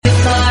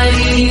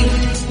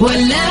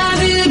ولا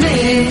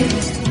بالبيت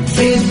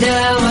في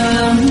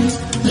الدوام،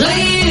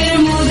 غير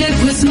مودك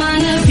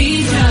واسمعنا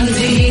في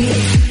ترانزيت.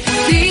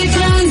 في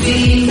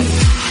ترانزيت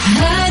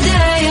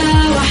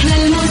هدايا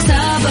واحلى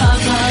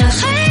المسابقة،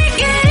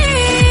 خليك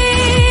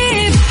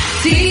قريب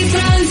في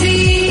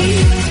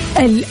ترانزيت.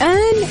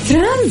 الآن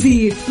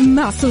ترانزيت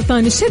مع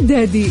سلطان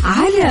الشدادي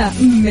على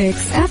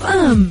ميكس اف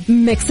ام.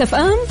 ميكس اف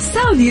ام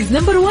سعوديز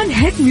نمبر 1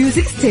 هيت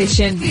ميوزك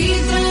ستيشن. في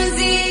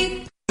ترانزيت.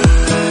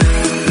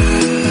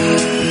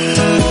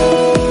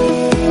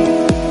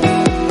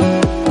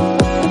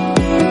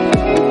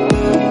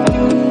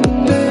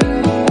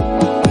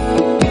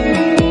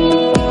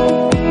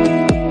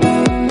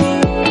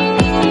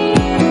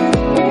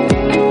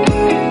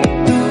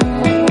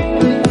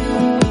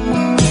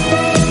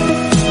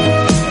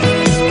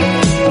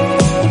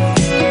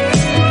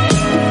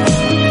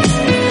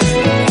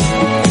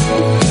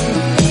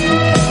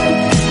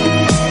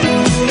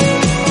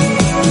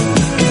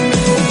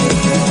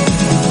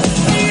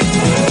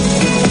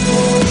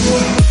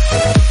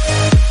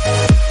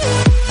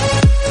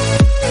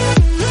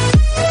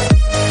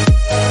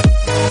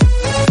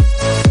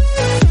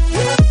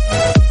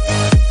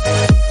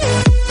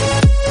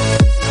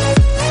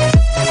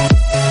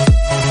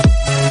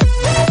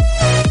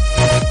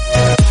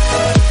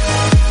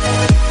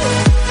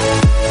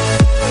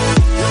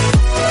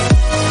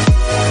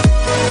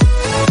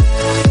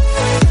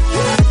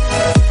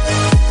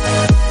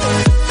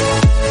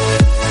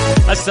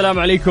 السلام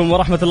عليكم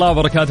ورحمة الله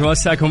وبركاته،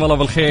 مساكم الله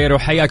بالخير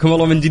وحياكم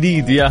الله من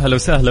جديد. يا أهلا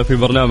وسهلا في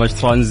برنامج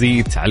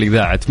ترانزيت على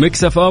إذاعة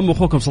ميكس اف ام،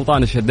 وأخوكم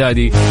سلطان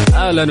الشدادي.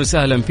 أهلا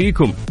وسهلا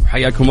فيكم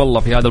وحياكم الله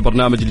في هذا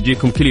البرنامج اللي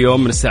يجيكم كل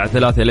يوم من الساعة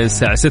 3 إلى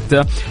الساعة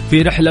 6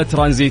 في رحلة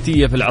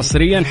ترانزيتية في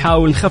العصرية،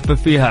 نحاول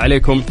نخفف فيها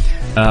عليكم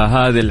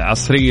هذه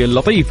العصرية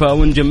اللطيفة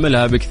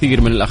ونجملها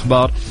بكثير من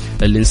الأخبار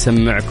اللي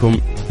نسمعكم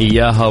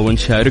إياها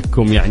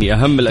ونشارككم يعني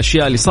أهم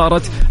الأشياء اللي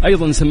صارت،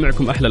 أيضا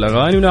نسمعكم أحلى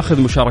الأغاني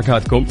وناخذ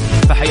مشاركاتكم.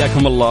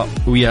 فحياكم الله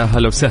ويا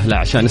هلا وسهلا.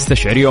 عشان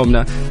نستشعر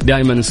يومنا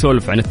دائما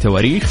نسولف عن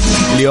التواريخ.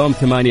 اليوم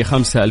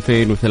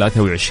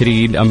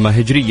 8/5/2023 أما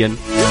هجريا.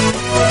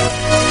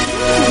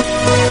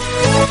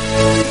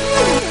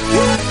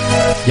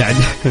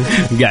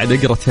 قاعد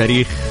أقرأ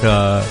تاريخ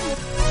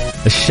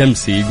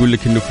الشمسي، يقول لك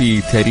إنه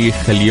في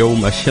تاريخ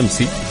اليوم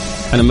الشمسي.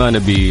 أنا ما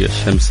نبي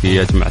الشمسي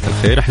يا جماعة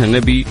الخير، إحنا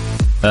نبي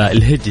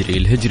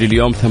الهجري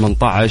اليوم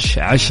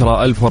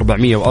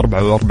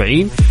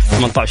 18/10/1444.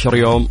 18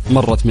 يوم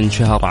مرت من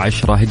شهر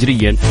 10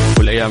 هجريا،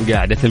 والأيام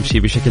قاعدة تمشي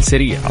بشكل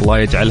سريع. الله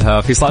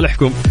يجعلها في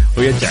صالحكم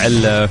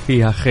ويجعل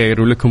فيها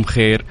خير ولكم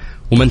خير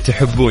ومن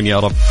تحبون يا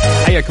رب.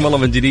 حياكم الله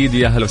من جديد،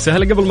 يا هلا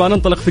وسهلا. قبل ما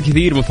ننطلق في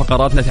كثير من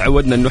فقراتنا،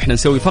 تعودنا انه احنا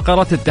نسوي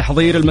فقرات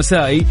التحضير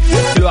المسائي،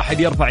 كل واحد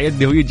يرفع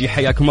يده ويجي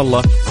حياكم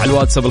الله على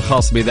الواتساب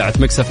الخاص بإذاعة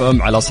ميكس اف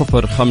ام على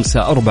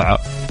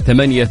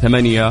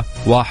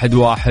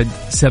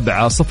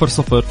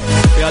 0548811700.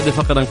 في هذه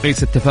الفقرة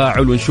نقيس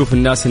التفاعل ونشوف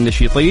الناس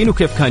النشيطين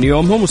وكيف كان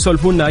يومهم،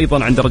 وسولفونا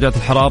ايضا عن درجات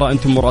الحرارة،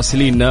 انتم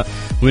مراسليننا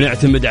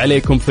ونعتمد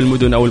عليكم في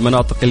المدن او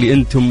المناطق اللي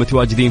انتم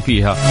متواجدين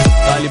فيها.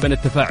 غالبا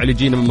التفاعل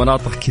يجينا من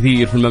مناطق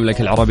كثير في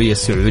المملكة العربية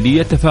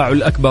السعودية، التفاعل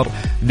الأكبر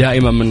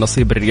دائما من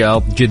نصيب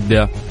الرياض،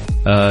 جدة،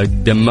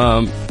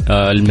 الدمام،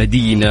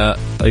 المدينة.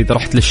 إذا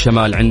رحت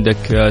للشمال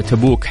عندك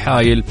تبوك،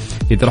 حايل.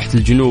 إذا رحت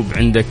للجنوب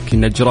عندك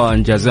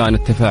نجران، جازان،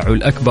 التفاعل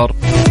الأكبر.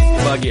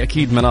 باقي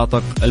أكيد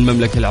مناطق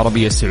المملكة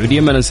العربية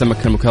السعودية، ما ننسى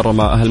مكة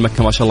المكرمة، أهل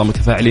مكة ما شاء الله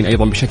متفاعلين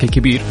أيضا بشكل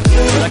كبير.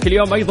 ولكن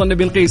اليوم أيضا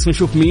نبي نقيس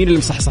ونشوف مين اللي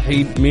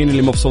مصحصحين، مين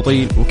اللي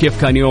مبسوطين،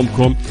 وكيف كان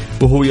يومكم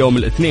وهو يوم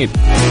الاثنين.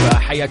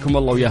 فحياكم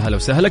الله ويا هلا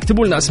وسهلا.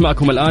 اكتبوا لنا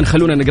أسماءكم الآن،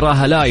 خلونا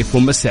نقراها لايف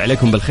ونمسي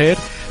عليكم بالخير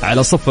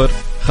على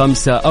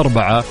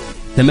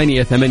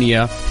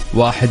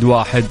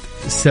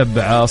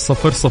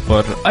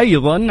 0548811700.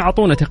 أيضا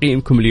عطونا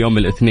تقييمكم اليوم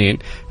الاثنين،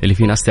 اللي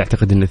في ناس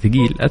تعتقد انه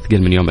ثقيل،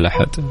 أثقل من يوم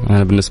الأحد.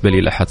 أنا بالنسبة لي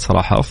الأحد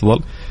صراحة أفضل،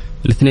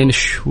 الاثنين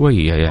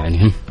شوية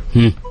يعني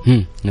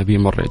نبي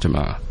مرة يا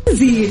جماعة.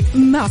 زيد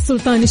مع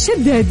سلطان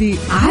الشدادي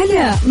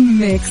على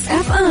ميكس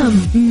اف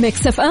ام.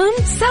 ميكس اف ام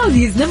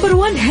سعوديز نمبر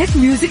 1 هيت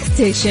ميوزك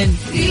ستيشن.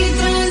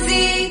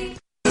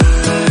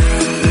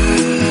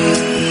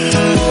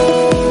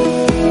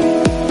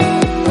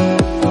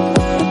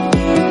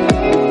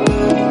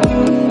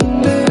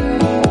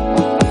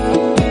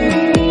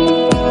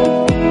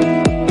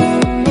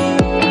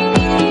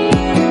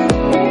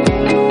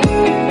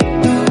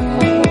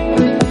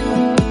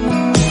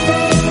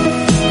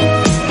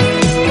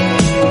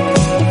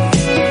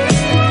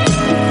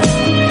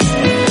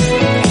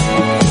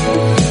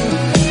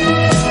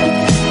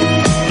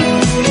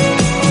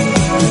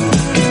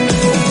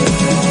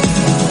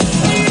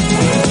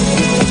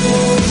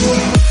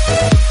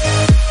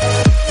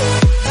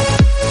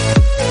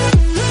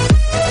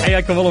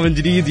 حياكم الله من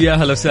جديد، يا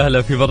أهلا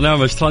وسهلا في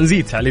برنامج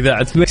ترانزيت على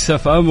إذاعة ميكس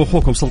اف ام،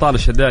 وأخوكم سلطان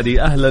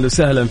الشدادي. أهلا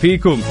وسهلا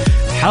فيكم،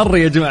 حر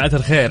يا جماعة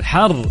الخير،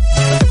 حر.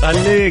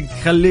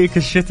 خليك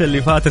الشتاء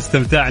اللي فات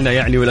استمتعنا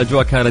يعني،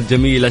 والأجواء كانت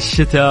جميلة.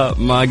 الشتاء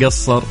ما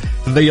قصر،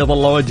 بيض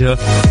الله وجهه.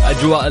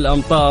 أجواء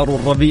الأمطار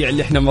والربيع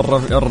اللي احنا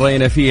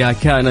مرينا فيها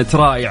كانت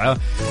رائعة.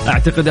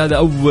 أعتقد هذا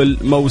أول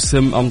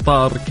موسم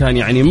أمطار كان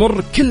يعني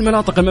مر كل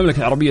مناطق المملكة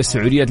العربية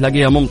السعودية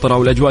تلاقيها ممطرة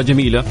والأجواء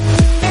جميلة.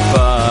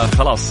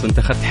 فخلاص انت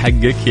اخذت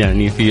حقك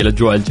يعني في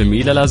الأجواء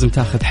الجميلة، لازم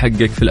تاخذ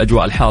حقك في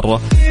الأجواء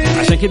الحارة.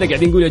 عشان كذا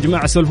قاعدين نقول يا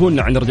جماعة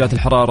سولفونا عن درجات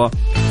الحرارة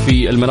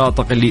في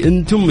المناطق اللي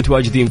انتم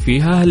متواجدين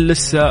فيها. هل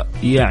لسه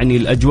يعني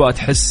الأجواء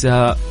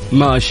تحسها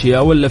ماشية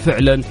ولا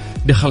فعلا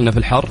دخلنا في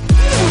الحر؟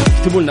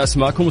 اكتبوا لنا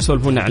اسماءكم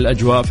وسولفونا عن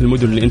الأجواء في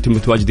المدن اللي انتم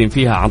متواجدين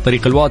فيها عن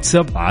طريق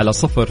الواتساب على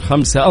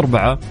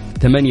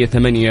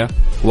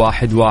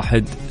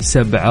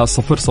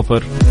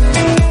 0548811700.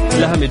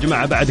 الأهم يا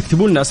جماعة بعد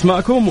اكتبوا لنا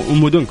أسماءكم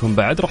ومدنكم،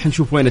 بعد راح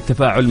نشوف وين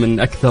التفاعل من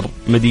أكثر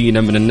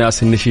مدينة من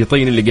الناس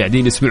النشيطين اللي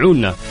قاعدين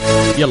يسمعونا.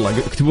 يلا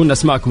اكتبوا لنا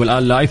أسماءكم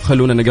الآن لايف،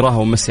 خلونا نقراها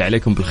ونمسي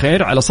عليكم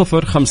بالخير على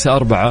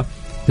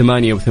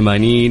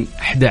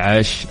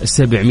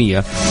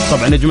 0548811700.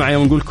 طبعا يا جماعة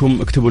يوم نقولكم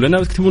اكتبوا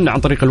لنا عن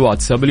طريق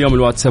الواتساب. اليوم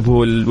الواتساب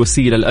هو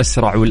الوسيلة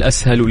الأسرع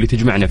والأسهل واللي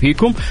تجمعنا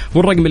فيكم،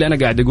 والرقم اللي أنا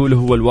قاعد أقوله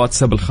هو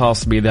الواتساب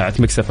الخاص بإذاعة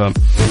ميكس اف ام.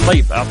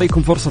 طيب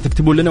أعطيكم فرصة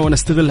تكتبوا لنا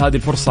ونستغل هذه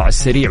الفرصة على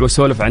السريع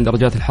وسولف عن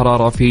درجات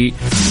الحرارة في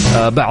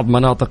بعض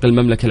مناطق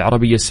المملكة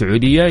العربية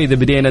السعودية. إذا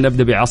بدينا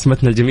نبدأ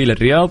بعاصمتنا الجميلة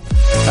الرياض.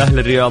 أهل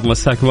الرياض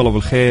مساكم الله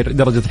بالخير.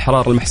 درجة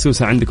الحرارة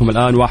المحسوسة عندكم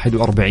الآن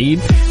 41.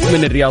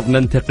 من الرياض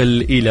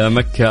ننتقل إلى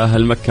مكة.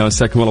 أهل مكة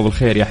مساكم الله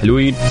بالخير يا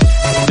حلوين.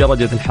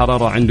 درجة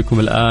الحرارة عندكم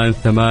الآن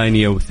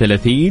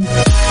 38.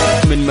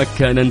 من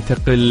مكة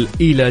ننتقل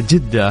إلى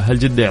جدة. هل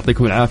جدة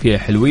يعطيكم العافية يا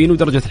حلوين،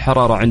 ودرجة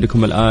الحرارة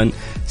عندكم الآن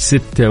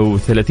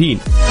 36.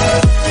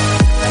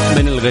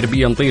 من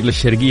الغربية نطير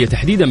للشرقية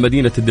تحديدا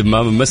مدينة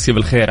الدمام. نمسي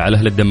بالخير على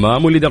أهل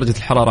الدمام واللي درجة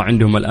الحرارة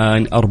عندهم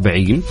الآن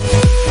 40.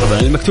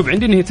 طبعا المكتوب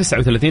عندي إن هي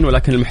 39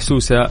 ولكن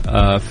المحسوسة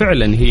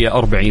فعلا هي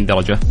 40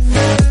 درجة.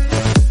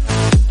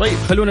 طيب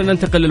خلونا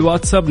ننتقل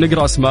للواتساب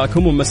نقرأ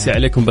أسماءكم ونمسي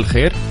عليكم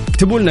بالخير.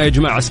 اكتبوا لنا يا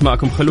جماعة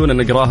أسماءكم خلونا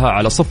نقراها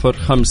على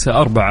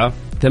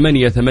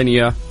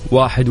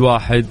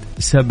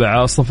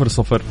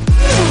 0548811700.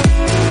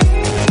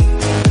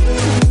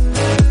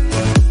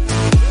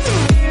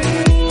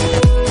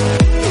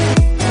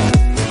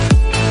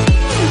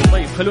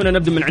 خلونا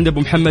نبدأ من عند أبو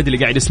محمد اللي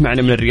قاعد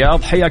يسمعنا من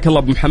الرياض. حياك الله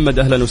أبو محمد،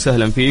 أهلا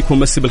وسهلا فيك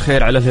ومسي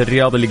بالخير على أهل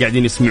الرياض اللي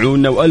قاعدين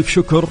يسمعونا، وألف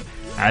شكر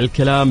على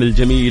الكلام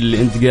الجميل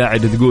اللي أنت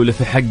قاعد تقوله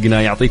في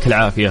حقنا، يعطيك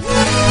العافية.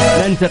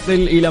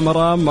 ننتقل إلى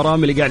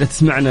مرام اللي قاعدة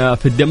تسمعنا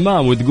في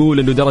الدمام وتقول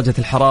إنه درجة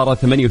الحرارة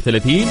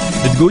 38.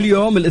 تقول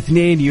يوم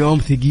الاثنين يوم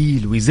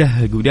ثقيل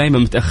ويزهق ودائما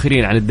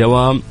متأخرين عن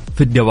الدوام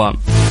في الدوام.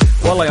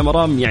 والله يا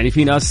مرام يعني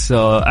في ناس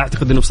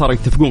أعتقد أنه صاروا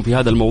يتفقون في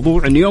هذا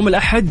الموضوع أن يوم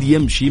الأحد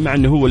يمشي، مع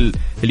أنه هو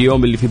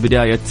اليوم اللي في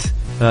بداية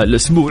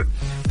الأسبوع،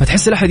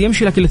 فتحس الأحد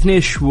يمشي لكن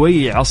الاثنين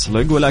شوي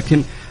عصلق،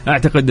 ولكن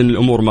أعتقد أن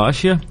الأمور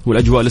ماشية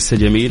والأجواء لسه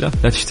جميلة،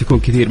 لا تشتكون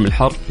كثير من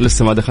الحر،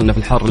 لسه ما دخلنا في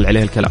الحر اللي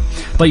عليه الكلام.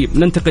 طيب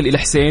ننتقل إلى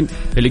حسين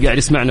اللي قاعد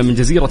يسمعنا من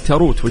جزيرة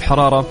تاروت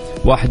والحرارة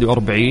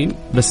 41،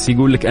 بس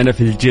يقول لك أنا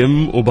في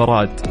الجيم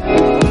وبراد.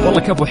 والله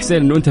كفو حسين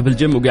انه انت في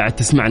الجيم وقاعد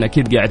تسمعنا،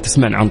 اكيد قاعد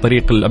تسمعنا عن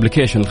طريق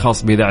الابلكيشن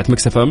الخاص باذاعه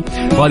ميكس اف ام،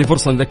 وهذه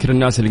فرصه نذكر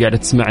الناس اللي قاعده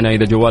تسمعنا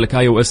اذا جوالك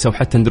اي او اس او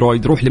حتى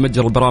اندرويد، روح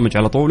لمتجر البرامج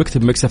على طول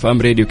اكتب ميكس اف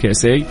ام راديو كي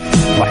اس اي،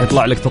 راح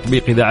يطلع لك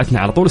تطبيق اذاعتنا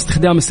على طول.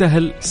 استخدامه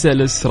سهل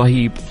سلس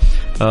رهيب،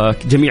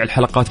 جميع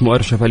الحلقات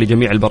مؤرشفه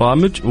لجميع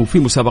البرامج، وفي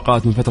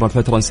مسابقات من فتره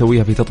لفتره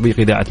نسويها في تطبيق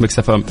اذاعه ميكس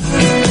اف ام.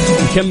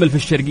 نكمل في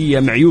الشرقيه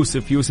مع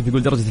يوسف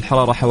يقول درجه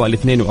الحراره حوالي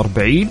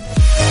 42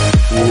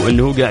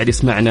 وانه قاعد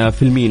يسمعنا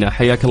في المينا.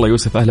 حياك الله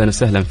يوسف، اهلا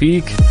وسهلا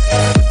فيك.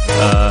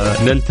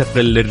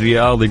 ننتقل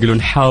للرياض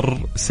يقولون حر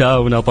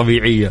ساونا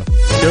طبيعيه.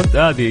 شفت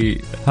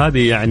هذه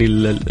يعني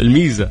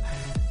الميزه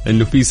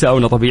انه في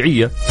ساونا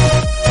طبيعيه،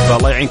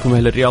 فالله يعينكم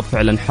اهل الرياض،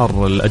 فعلا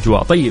حر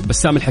الاجواء. طيب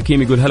بسام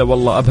الحكيم يقول هلا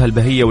والله ابها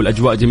البهيه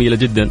والاجواء جميله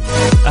جدا.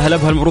 اهل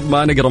ابها المفروض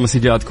ما نقرا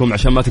مسجاتكم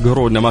عشان ما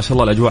تقهرونا، ما شاء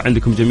الله الاجواء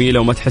عندكم جميله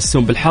وما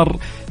تحسون بالحر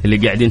اللي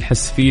قاعدين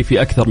نحس فيه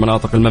في اكثر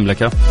مناطق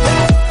المملكه.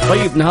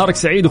 طيب نهارك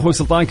سعيد اخوي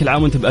سلطان، كل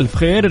عام وانت بالف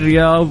خير.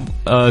 الرياض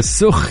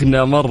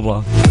سخنه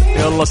مره،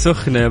 يلا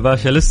سخنه يا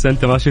باشا، لسه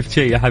انت ما شفت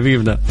شيء يا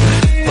حبيبنا.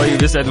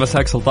 طيب يسعد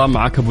مساك سلطان،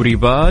 معك ابو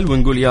ريبال،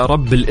 ونقول يا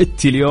رب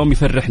الاتي اليوم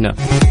يفرحنا.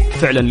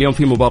 فعلا اليوم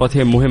في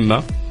مباراتين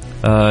مهمه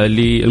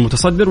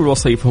للمتصدر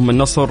والوصيف، هم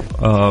النصر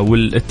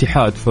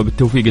والاتحاد،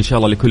 فبالتوفيق ان شاء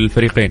الله لكل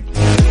الفريقين.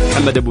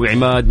 محمد ابو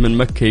عماد من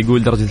مكه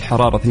يقول درجه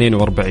الحراره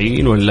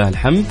 42 ولله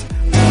الحمد.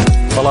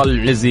 طلال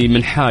العزي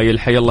من حايل،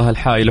 حي الله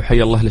الحايل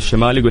وحي الله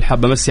للشمال، يقول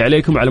حابة مسي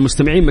عليكم وعلى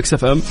مستمعين ميكس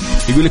اف ام،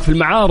 يقول لك في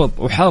المعارض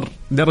وحر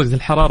درجة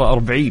الحرارة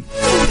 40.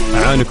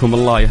 أعانكم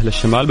الله يا أهل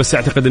الشمال، بس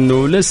أعتقد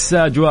أنه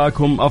لسه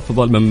أجواءكم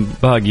أفضل من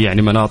باقي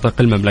يعني مناطق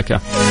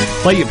المملكة.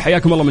 طيب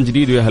حياكم الله من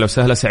جديد ويا أهلا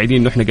وسهلا،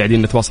 سعيدين أنه إحنا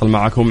قاعدين نتواصل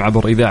معكم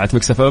عبر إذاعة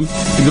ميكس اف ام.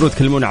 تقدروا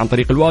تكلمونا عن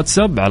طريق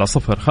الواتساب على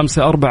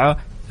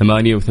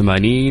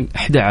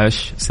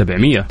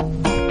 0548811700.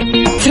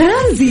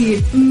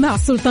 ترانزيت مع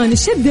سلطان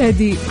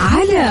الشدادي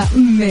على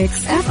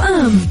ميكس اف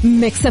ام.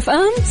 ميكس اف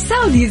ام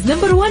سعوديز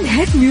نمبر 1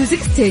 هيت ميوزك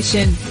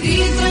ستيشن. في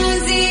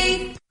ترانزيت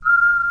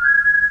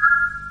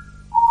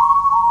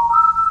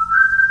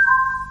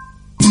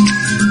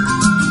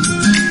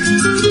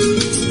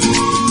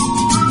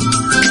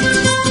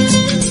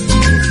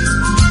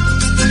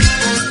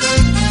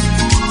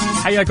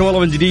حياكم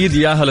الله من جديد،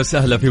 يا أهلا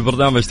وسهلا في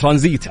برنامج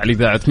ترانزيت على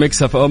إذاعة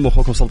ميكس اف ام.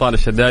 أخوكم سلطان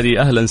الشدادي،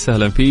 أهلا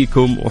وسهلا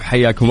فيكم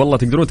وحياكم الله.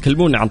 تقدرون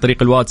تكلمونا عن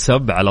طريق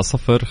الواتساب على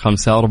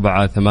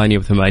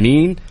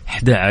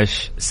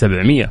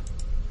 0548811700.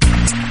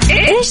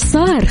 إيش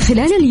صار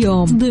خلال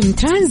اليوم ضمن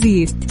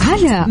ترانزيت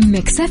على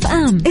ميكس اف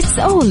ام. It's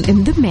all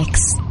in the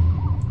mix.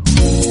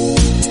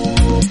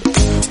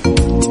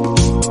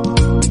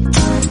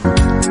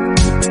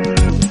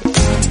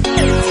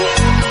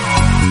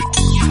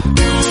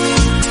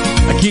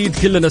 أكيد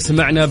كلنا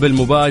سمعنا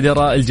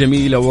بالمبادرة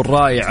الجميلة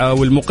والرائعة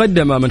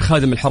والمقدمة من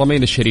خادم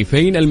الحرمين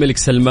الشريفين الملك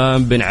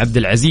سلمان بن عبد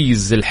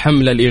العزيز،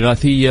 الحملة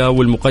الإغاثية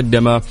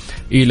والمقدمة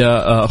إلى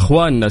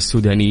أخواننا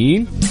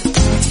السودانيين.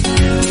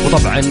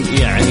 وطبعا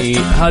يعني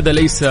هذا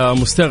ليس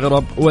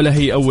مستغرب ولا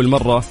هي أول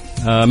مرة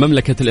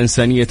مملكة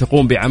الإنسانية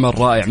تقوم بعمل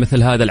رائع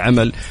مثل هذا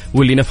العمل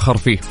واللي نفخر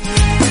فيه.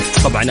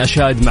 طبعا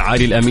أشاد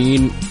معالي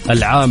الأمين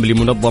العام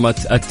لمنظمة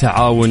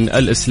التعاون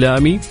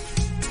الإسلامي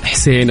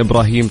حسين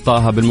إبراهيم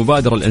طه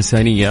بالمبادرة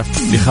الإنسانية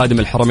لخادم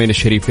الحرمين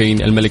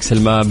الشريفين الملك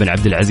سلمان بن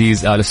عبد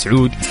العزيز آل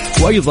سعود،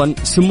 وأيضا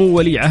سمو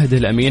ولي عهده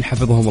الأمين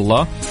حفظهم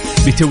الله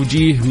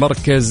بتوجيه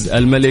مركز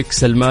الملك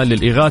سلمان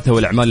للإغاثة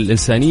والأعمال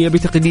الإنسانية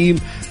بتقديم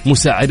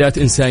مساعدات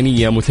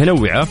إنسانية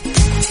متنوعة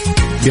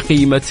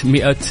بقيمة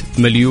 100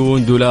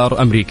 مليون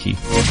دولار أمريكي.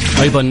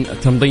 أيضا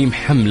تنظيم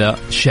حملة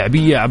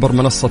شعبية عبر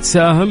منصة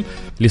ساهم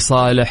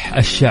لصالح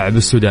الشعب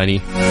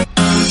السوداني.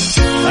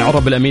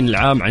 أعرب الأمين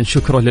العام عن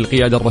شكره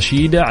للقيادة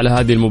الرشيدة على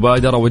هذه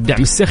المبادرة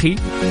والدعم السخي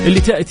اللي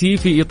تأتي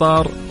في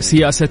إطار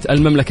سياسة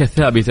المملكة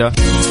الثابتة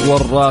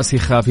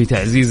والراسخة في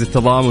تعزيز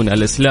التضامن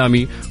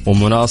الإسلامي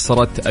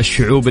ومناصرة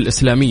الشعوب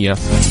الإسلامية،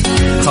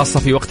 خاصة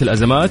في وقت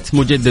الأزمات،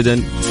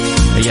 مجددا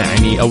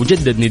يعني أو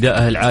جدد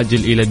نداءه العاجل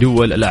إلى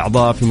دول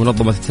الأعضاء في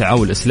منظمة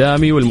التعاون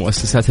الإسلامي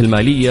والمؤسسات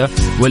المالية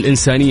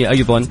والإنسانية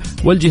أيضا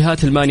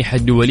والجهات المانحة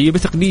الدولية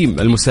بتقديم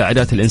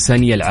المساعدات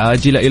الإنسانية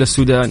العاجلة إلى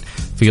السودان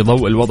في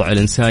ضوء الوضع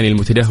الإنساني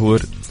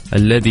المتدهور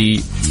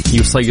الذي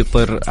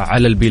يسيطر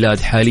على البلاد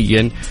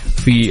حاليا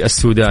في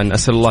السودان.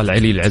 أسأل الله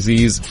العلي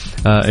العزيز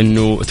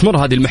أنه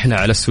تمر هذه المحنة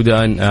على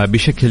السودان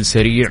بشكل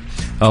سريع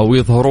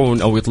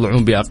ويظهرون أو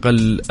يطلعون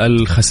بأقل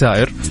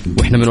الخسائر،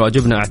 وإحنا من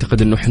واجبنا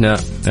أعتقد أنه إحنا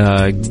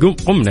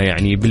قمنا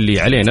يعني باللي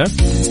علينا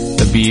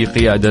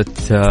بقيادة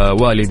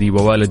والدي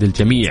ووالد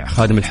الجميع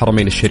خادم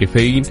الحرمين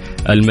الشريفين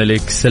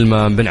الملك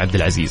سلمان بن عبد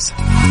العزيز.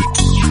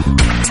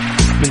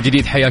 من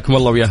جديد حياكم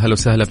الله ويا اهلا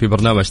وسهلا في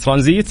برنامج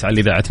ترانزيت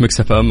على إذاعة ميكس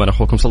اف ام. أنا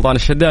أخوكم سلطان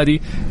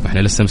الشدادي وإحنا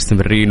لسه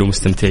مستمرين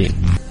ومستمتعين.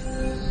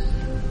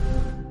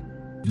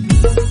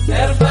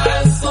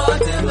 ارفع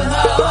الصوت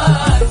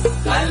بهواك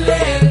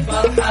خلي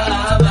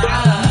الفرحة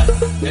معاك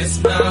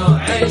اسمع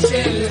وعيش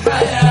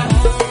الحياة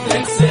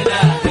لك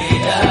سلاحي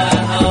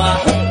يا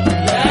هواك يا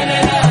لا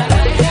لا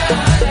يا لا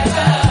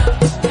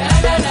يا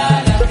لا لا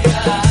يا لا يا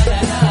لا لا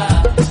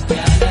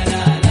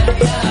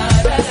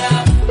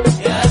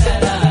يا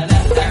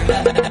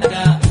لا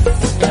لا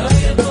لو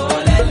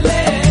يطول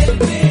الليل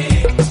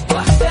بيك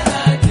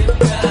وحدها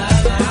تبقى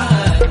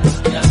معاك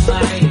يلا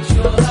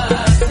عيشوها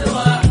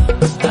سوا.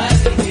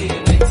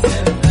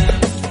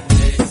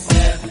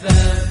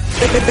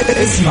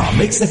 اسمع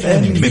ميكس اف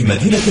ام من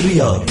مدينة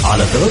الرياض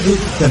على تردد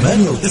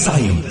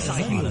 98.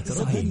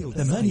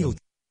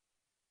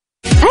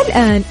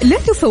 الآن لا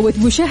تفوت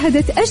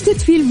مشاهدة أجدد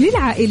فيلم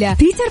للعائلة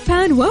بيتر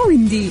بان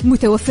وويندي،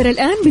 متوفر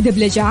الآن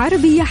بدبلجة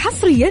عربية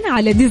حصريا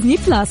على ديزني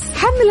بلس.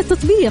 حمل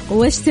التطبيق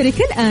واشترك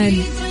الآن.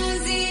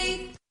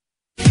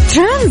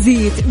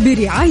 ترانزيت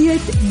برعاية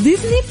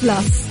ديزني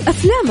بلس،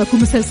 أفلامك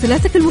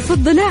ومسلسلاتك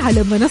المفضلة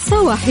على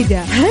منصة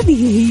واحدة.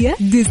 هذه هي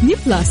ديزني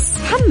بلس.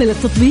 حمل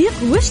التطبيق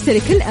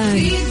واشترك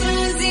الآن.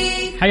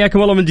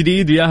 حياكم الله من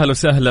جديد، يا أهلا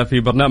وسهلا في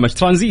برنامج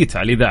ترانزيت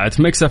على إذاعة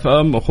ميكس اف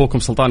ام. أخوكم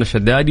سلطان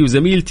الشدادي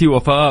وزميلتي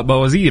وفاء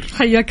بوزير.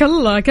 حياك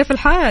الله، كيف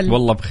الحال؟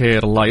 والله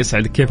بخير الله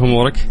يسعدك، كيف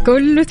أمورك؟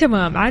 كله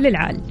تمام على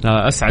العال.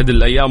 أسعد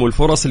الأيام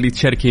والفرص اللي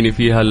تشاركيني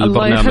فيها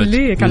البرنامج. الله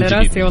يخليك، على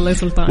راسي والله يا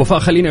سلطان. وفاء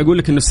خليني أقول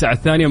لك إنه الساعة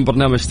الثانية من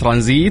برنامج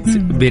ترانزيت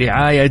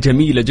برعاية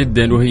جميلة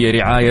جدا وهي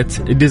رعاية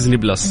ديزني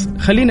بلس.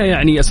 خلينا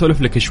يعني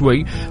أسولف لك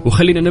شوي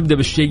وخلينا نبدأ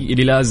بالشيء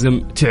اللي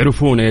لازم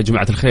تعرفونه يا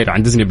جماعة الخير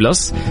عن ديزني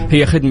بلس.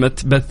 هي خدمة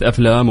بث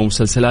أفلام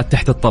ومسلسلات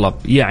تحت الطلب،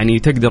 يعني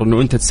تقدر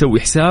أنه أنت تسوي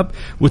حساب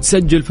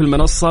وتسجل في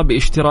المنصة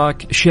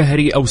باشتراك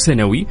شهري أو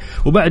سنوي،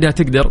 وبعدها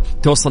تقدر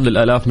توصل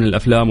للآلاف من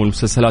الأفلام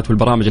والمسلسلات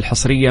والبرامج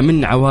الحصرية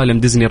من عوالم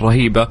ديزني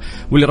الرهيبة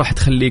واللي راح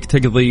تخليك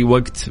تقضي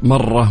وقت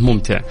مرة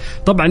ممتع.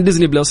 طبعا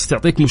ديزني بلس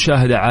تعطيك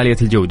مشاهدة عالية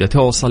الجودة،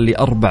 توصل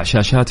ل4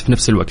 شاشات في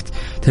نفس الوقت،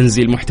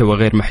 تنزيل محتوى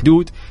غير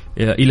محدود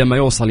إلى ما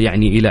يوصل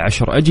يعني إلى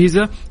 10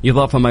 أجهزة،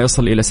 إضافة ما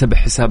يصل إلى 7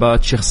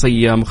 حسابات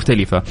شخصية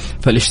مختلفة.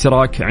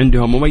 فالاشتراك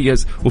عندهم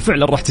مميز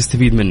وفعلا راح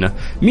تستفيد منه.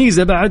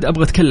 ميزة بعد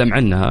أبغى أتكلم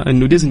عنها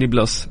أنه ديزني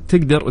بلس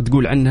تقدر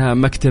تقول عنها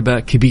مكتبة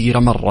كبيرة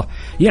مرة،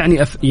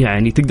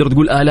 يعني تقدر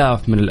تقول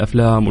آلاف من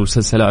الأفلام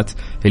والمسلسلات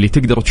اللي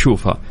تقدر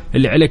تشوفها.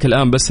 اللي عليك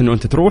الآن بس أنه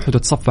أنت تروح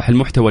وتتصفح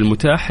المحتوى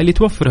المتاح اللي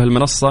توفره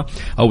المنصة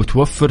أو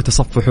توفر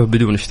تصفحه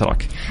بدون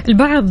اشتراك.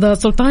 البعض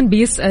سلطان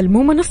بيسأل،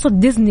 مو منصة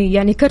ديزني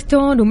يعني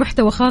كرتون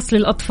ومحتوى خاص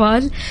للأطفال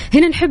الأطفال.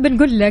 هنا نحب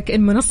نقول لك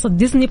إن منصة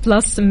ديزني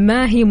بلس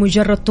ما هي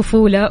مجرد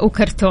طفولة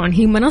وكرتون،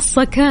 هي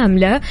منصة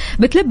كاملة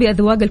بتلبي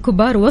أذواق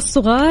الكبار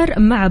والصغار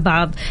مع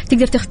بعض.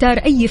 تقدر تختار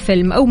أي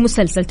فيلم أو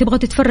مسلسل تبغى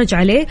تتفرج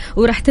عليه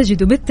وراح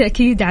تجده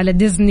بالتأكيد على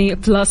ديزني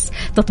بلس.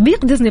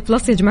 تطبيق ديزني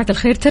بلس يا جماعة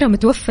الخير ترى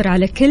متوفر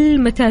على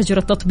كل متاجر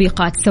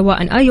التطبيقات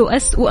سواء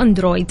iOS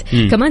وأندرويد.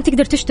 كمان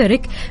تقدر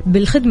تشترك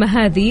بالخدمة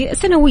هذه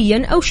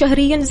سنويا أو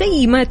شهريا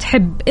زي ما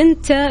تحب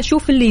أنت،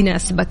 شوف اللي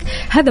يناسبك.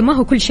 هذا ما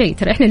هو كل شيء،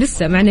 ترى إحنا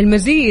لسه معنا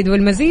المزيد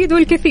والمزيد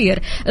والكثير.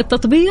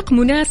 التطبيق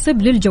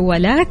مناسب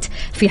للجوالات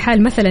في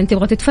حال مثلا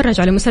تبغى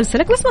تتفرج على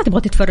مسلسلك بس ما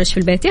تبغى تتفرج في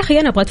البيت. يا أخي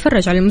أنا أبغى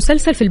أتفرج على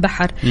المسلسل في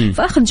البحر،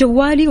 فأخذ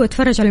جوالي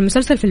وأتفرج على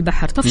المسلسل في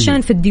البحر.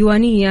 طفشان في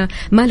الديوانية،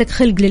 مالك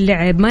خلق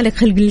للعب، مالك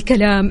خلق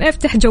للكلام،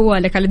 افتح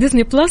جوالك على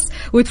ديزني بلس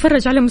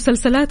وتفرج على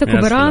مسلسلاتك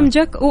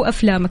وبرامجك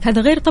وأفلامك.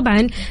 هذا غير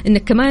طبعا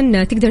أنك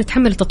كمان تقدر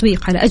تحمل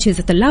التطبيق على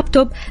أجهزة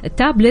اللابتوب،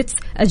 التابلت،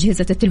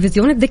 أجهزة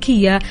التلفزيون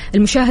الذكية.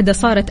 المشاهدة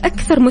صارت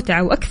أكثر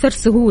متعة وأكثر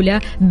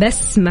سهولة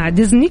بس مع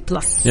ديزني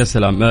بلس. يا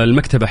سلام،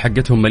 المكتبة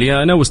حقتهم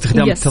مليانة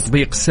واستخدام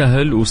التطبيق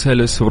سهل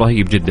وسلس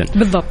ورهيب جدا.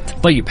 بالضبط.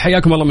 طيب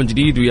حياكم الله من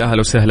جديد ويا أهلا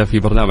وسهلا في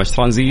برنامج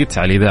ترانزيت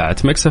على إذاعة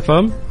ميكس اف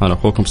ام. أنا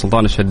أخوكم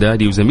سلطان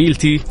الشدادي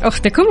وزميلتي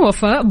أختكم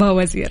وفاء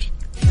باوزير.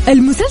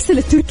 المسلسل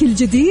التركي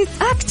الجديد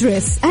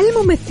أكتريس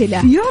الممثلة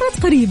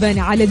يعرض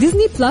قريبا على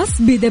ديزني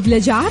بلس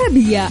بدبلجة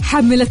عربية.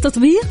 حمل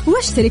التطبيق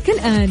واشترك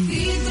الآن.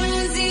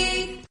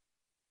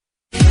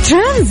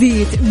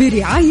 ترانزيت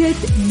برعاية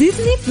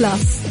ديزني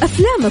بلس،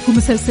 أفلامك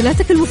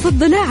ومسلسلاتك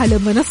المفضلة على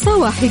منصة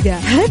واحدة.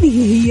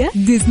 هذه هي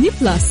ديزني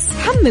بلس.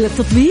 حمل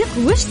التطبيق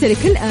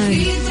واشترك الآن.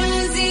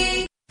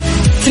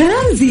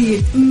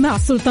 ترانزيت مع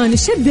سلطان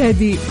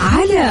الشدادي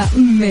على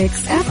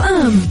ميكس اف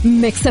ام.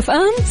 ميكس اف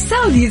ام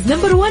سعوديز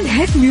نمبر 1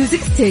 هيت ميوزك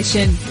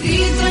ستيشن.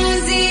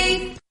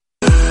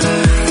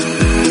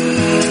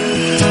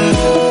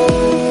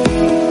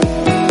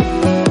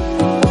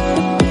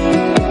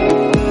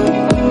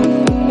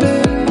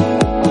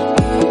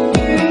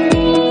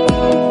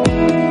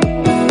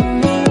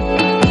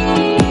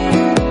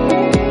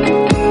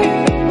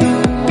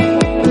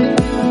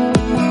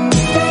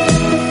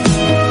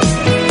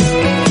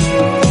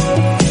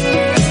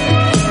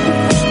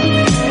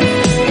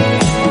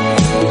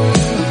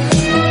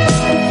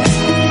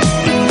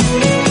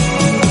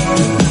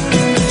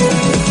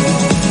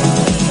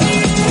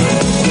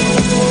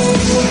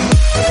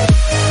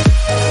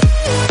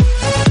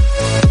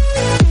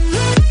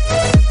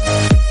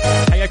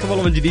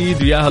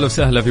 جديد ويا أهلا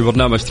وسهلا في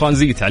برنامج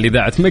ترانزيت على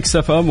إذاعة ميكس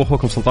اف ام.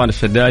 واخوكم سلطان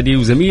الشدادي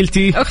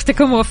وزميلتي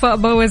اختكم وفاء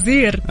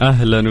باوزير.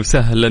 اهلا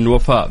وسهلا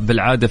وفاء.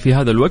 بالعاده في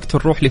هذا الوقت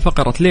نروح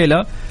لفقره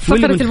ليلى،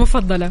 فقره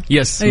المفضله.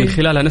 يس من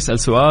خلالها نسال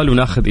سؤال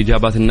وناخذ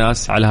اجابات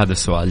الناس على هذا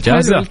السؤال.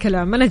 جاهزه؟ حلو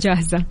الكلام، انا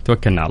جاهزه.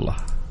 توكلنا على الله.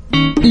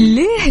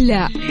 ليه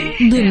لا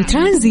ضمن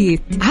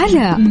ترانزيت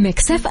على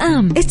ميكس اف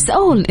ام. It's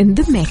all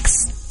in the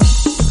mix.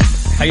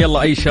 حيا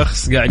الله أي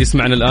شخص قاعد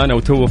يسمعنا الآن أو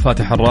تو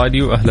فاتح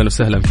الراديو، أهلا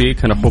وسهلا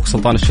فيك. أنا أخوك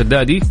سلطان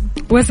الشدادي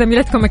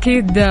وزميلتكم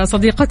أكيد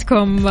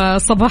صديقتكم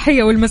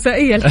الصباحية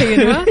والمسائية الحين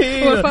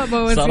وفاء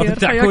باوزير.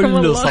 صارت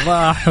كل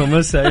صباح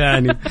ومساء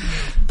يعني.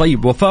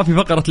 طيب وفاء، في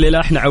فقرة ليلى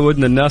احنا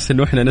عودنا الناس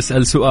انه احنا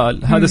نسأل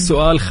سؤال، هذا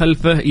السؤال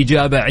خلفه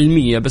إجابة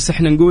علمية، بس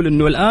احنا نقول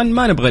انه الآن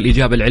ما نبغى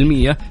الإجابة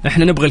العلمية،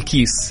 احنا نبغى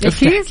الكيس.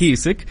 افتح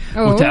كيسك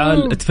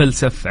وتعال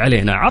اتفلسف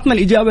علينا. عطنا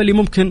الإجابة اللي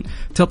ممكن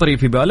تطري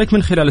في بالك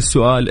من خلال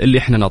السؤال اللي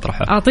احنا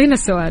نطرحه. أعطينا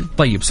السؤال.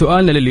 طيب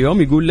سؤالنا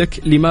لليوم يقول لك: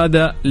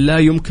 لماذا لا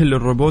يمكن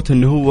للروبوت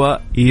انه هو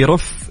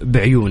يرف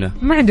بعيونه؟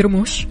 ما عنده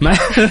رموش.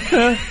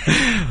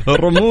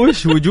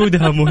 الرموش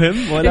وجودها مهم،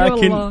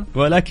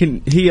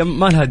 ولكن هي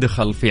ما لها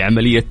دخل في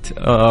عملية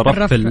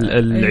رف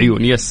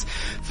العيون. يس،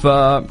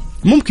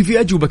 فممكن في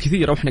أجوبة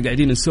كثيرة وإحنا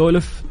قاعدين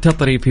نسولف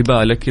تطري في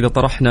بالك إذا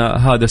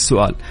طرحنا هذا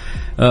السؤال.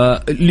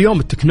 اليوم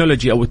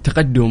التكنولوجيا أو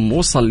التقدم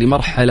وصل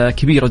لمرحلة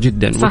كبيرة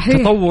جدا. صحيح.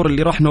 والتطور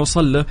اللي راح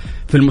نوصل له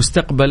في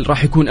المستقبل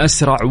راح يكون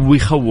أسرع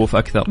ويخوف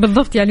أكثر.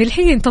 بالضبط، يعني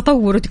الحين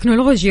تطور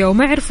وتكنولوجيا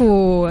وما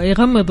عرفوا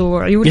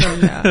يغمضوا عيون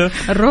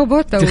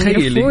الروبوت أو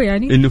يرفوه.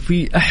 يعني إنه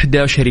في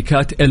إحدى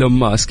شركات إيلون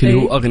ماسك اللي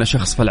هو أغنى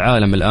شخص في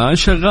العالم الآن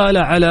شغالة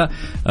على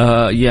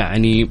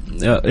يعني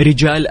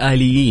رجال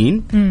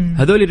آليين.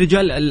 هذول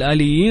الرجال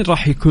الآليين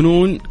راح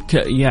يكونون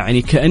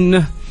يعني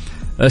كأنه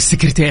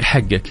السكرتير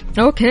حقك.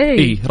 اوكي.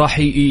 اي راح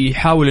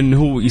يحاول انه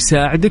هو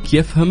يساعدك،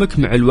 يفهمك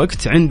مع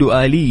الوقت،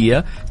 عنده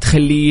آلية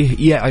تخليه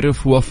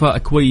يعرف وفاء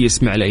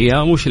كويس مع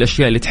الأيام، وش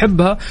الأشياء اللي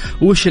تحبها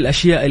وش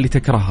الأشياء اللي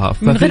تكرهها.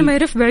 من غير ما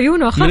يرف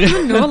بعيونه، أخاف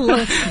منه والله.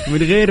 من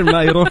غير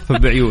ما يرف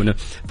بعيونه.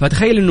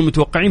 فتخيل انه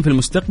متوقعين في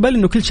المستقبل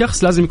انه كل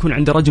شخص لازم يكون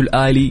عنده رجل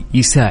آلي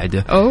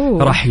يساعده.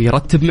 راح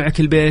يرتب معك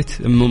البيت،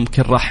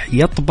 ممكن راح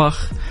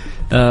يطبخ،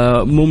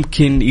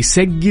 ممكن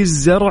يسقي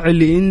الزرع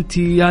اللي أنت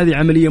هذه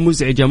عملية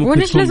مزعجة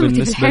ممكن تكون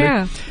بالنسبة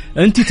لك.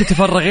 أنت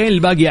تتفرغين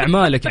لباقي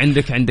أعمالك،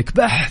 عندك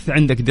بحث،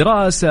 عندك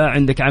دراسة،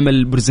 عندك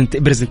عمل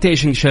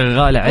برزنتيشن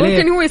شغالة عليه،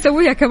 ممكن هو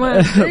يسويها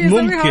كمان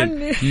ممكن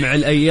مع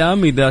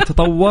الأيام إذا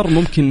تطور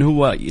ممكن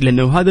هو،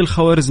 لأنه هذه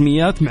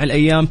الخوارزميات مع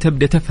الأيام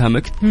تبدأ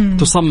تفهمك،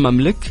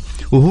 تصمم لك،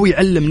 وهو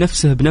يعلم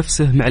نفسه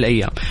بنفسه مع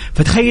الأيام.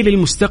 فتخيل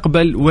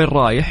المستقبل وين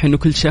رايح، إنه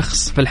كل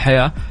شخص في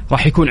الحياة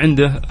راح يكون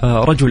عنده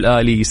رجل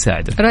آلي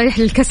يساعده. رايح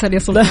للكسل يا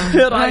سلطان.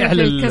 رايح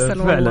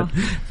للكسل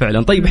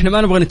فعلا. طيب احنا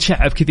ما نبغى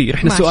نتشعب كثير،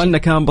 احنا سؤالنا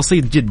كان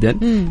بسيط جدا.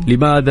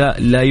 لماذا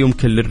لا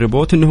يمكن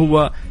للروبوت انه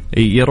هو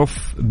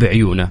يرف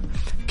بعيونه؟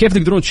 كيف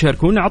تقدرون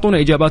تشاركونا؟ اعطونا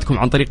اجاباتكم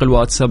عن طريق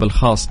الواتساب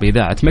الخاص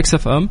بإذاعة ميكس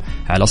اف ام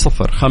على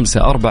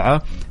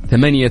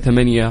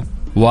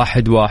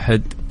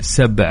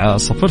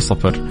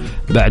 0548811700.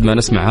 بعد ما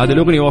نسمع هذه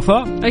الأغنية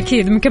وفاء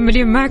أكيد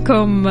مكملين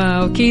معكم،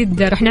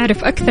 أكيد رح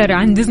نعرف أكثر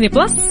عن ديزني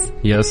بلس.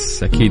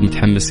 يس أكيد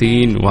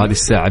متحمسين، وهذه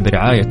الساعة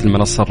برعاية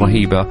المنصة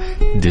الرهيبة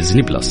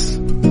ديزني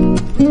بلس.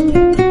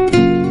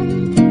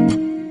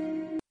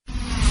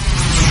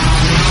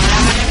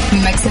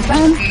 Mix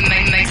FM,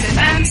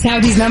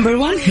 Saudi's number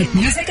one hit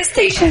music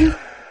station.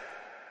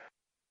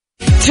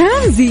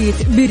 ترانزيت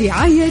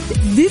برعاية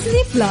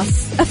ديزني بلس،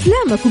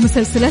 أفلامك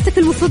ومسلسلاتك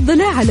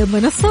المفضلة على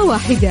منصة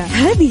واحدة.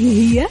 هذه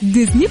هي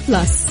ديزني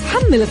بلس.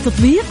 حمل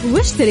التطبيق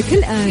واشترك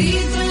الآن.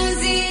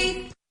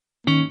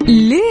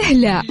 ليه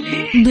لا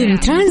ضمن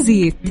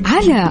ترانزيت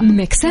على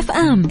ميكس اف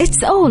ام.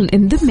 It's all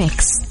in the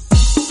mix.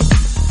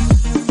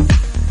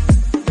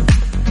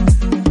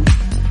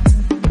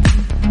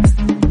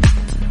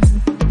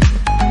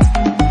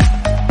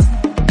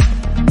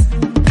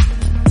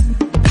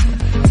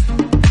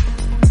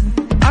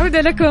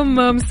 لكم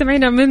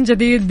مستمعينا من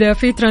جديد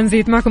في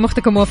ترانزيت، معكم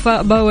أختكم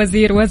وفاء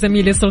باوزير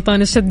وزميلي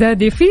سلطان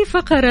الشدادي في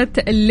فقرة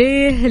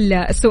ليه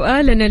لا.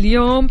 سؤالنا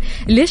اليوم: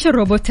 ليش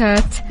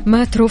الروبوتات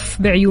ما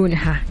ترف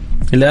بعيونها؟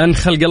 لأن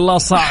خلق الله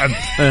صعب.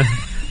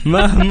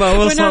 مهما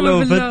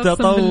وصلوا في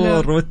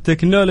التطور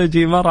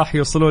والتكنولوجي ما راح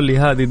يوصلون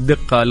لهذه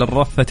الدقة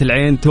للرفة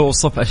العين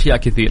توصف أشياء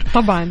كثير.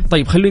 طبعا.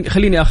 طيب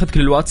خليني أخذك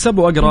للواتساب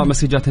وأقرأ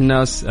مسجات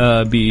الناس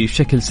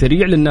بشكل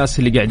سريع للناس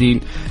اللي قاعدين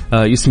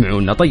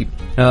يسمعونا. طيب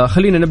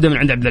خلينا نبدأ من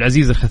عند عبد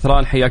العزيز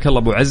الخثران. حياك الله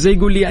أبو عزة.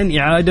 يقول لي أن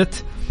إعادة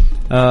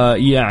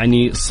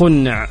يعني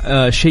صنع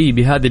شيء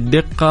بهذه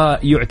الدقة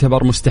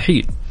يعتبر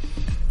مستحيل.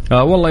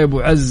 والله يا أبو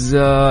عز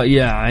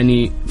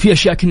يعني في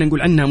أشياء كنا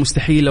نقول عنها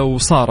مستحيلة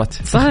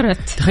وصارت.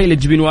 تخيل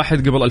تجيبين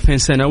واحد قبل 2000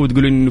 سنة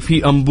وتقول إنه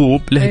في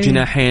أنبوب له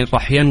جناحين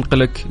راح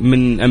ينقلك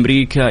من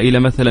أمريكا إلى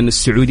مثلا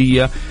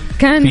السعودية،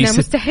 كان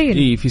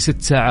مستحيل في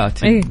 6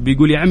 ساعات.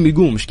 بيقول يا عمي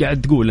قوم، إيش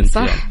قاعد تقول أنت؟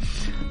 صح. يعني.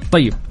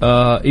 طيب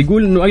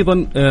يقول إنه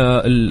أيضا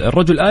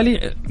الرجل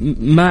الآلي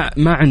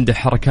ما عنده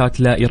حركات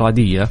لا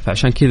إرادية،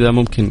 فعشان كذا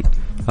ممكن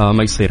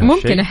ما يصير.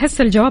 ممكن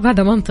أحس الجواب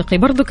هذا منطقي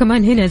برضو.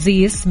 كمان هنا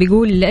زيس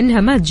بيقول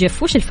لأنها ما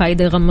تجف، وش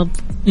الفائدة يغمض؟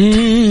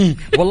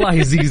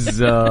 والله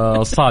زيز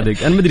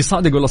صادق. أنا مدري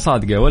صادق ولا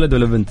صادقة، ولد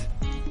ولا بنت؟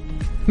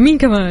 مين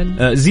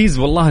كمان؟ زيز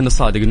والله انه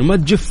صادق انه ما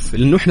تجف،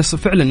 لانه احنا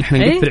فعلا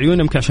نقفل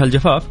عيونه يمكن عشان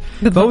الجفاف.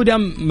 فهو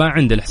دام ما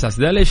عنده الاحساس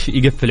ده ليش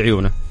يقفل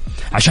عيونه؟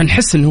 عشان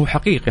نحس انه هو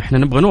حقيقي. احنا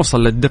نبغى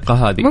نوصل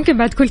للدقه هذه. ممكن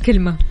بعد كل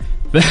كلمه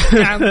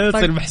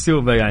تصير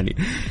محسوبة يعني.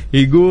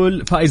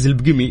 يقول فايز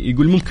البقمي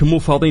يقول ممكن مو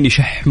فاضيين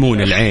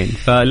يشحمون العين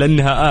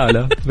فلأنها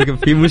آلة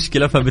في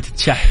مشكلة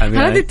فبتتشحم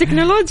يعني. هذه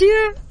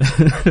التكنولوجيا.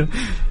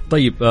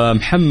 طيب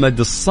محمد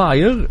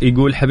الصايغ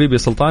يقول حبيبي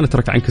سلطان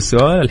اترك عنك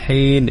السؤال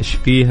الحين، ايش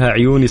فيها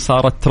عيوني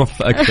صارت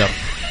ترف أكثر.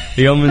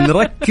 يوم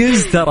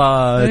نركز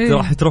ترى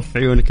راح ترف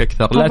عيونك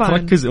أكثر. لا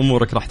تركز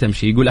أمورك راح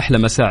تمشي. يقول أحلى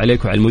مساء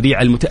عليك وعلى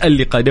المذيعة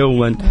المتألقة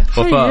دوما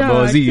وفاء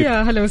باوزير.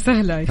 يا هلا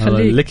وسهلا،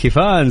 يخليك لك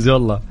فانز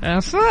والله.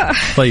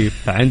 طيب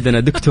عندنا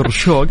دكتور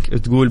شوق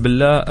تقول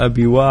بالله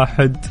أبي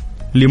واحد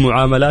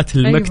لمعاملات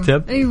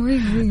المكتب. أيوة.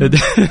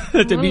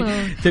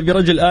 تبي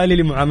رجل آلي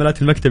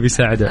لمعاملات المكتب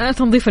يساعده.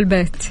 تنظيف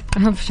البيت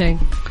أهم شيء.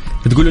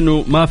 تقول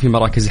إنه ما في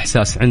مراكز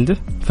إحساس عنده،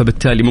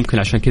 فبالتالي ممكن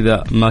عشان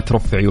كذا ما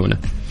ترفع عيونه.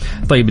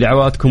 طيب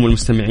دعواتكم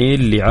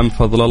والمستمعين لعم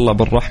فضل الله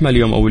بالرحمة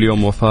اليوم أول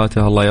يوم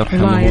وفاته، الله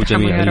يرحمه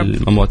وجميع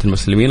الأموات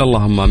المسلمين،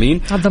 اللهم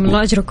آمين. عظم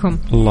الله أجركم.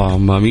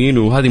 اللهم آمين.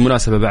 وهذه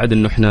مناسبة بعد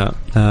إنه إحنا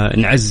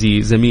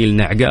نعزي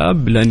زميلنا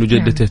عقاب لأنه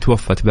جدته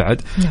توفت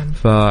بعد.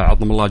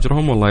 فعظم الله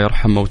أجرهم والله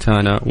يرحم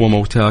موتانا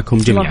وموتاكم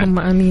جميعا. اللهم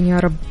آمين يا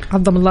رب.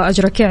 عظم الله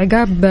أجرك يا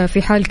عقاب.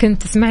 في حال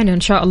كنت تسمعنا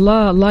إن شاء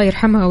الله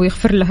يرحمها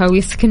ويغفر لها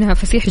ويسكنها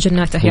فسيح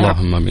جناته يا رب.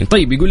 اللهم آمين.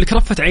 طيب يقول لك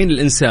رفة عين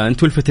الإنسان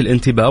تلفت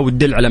الانتباه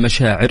وتدل على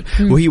مشاعر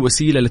وهي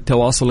وسيلة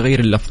للتواصل غير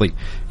اللفظي.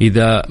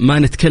 إذا ما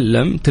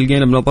نتكلم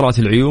تلقينا بنظرات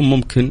العيون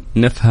ممكن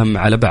نفهم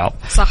على بعض.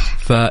 صح.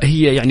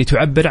 فهي يعني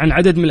تعبر عن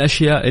عدد من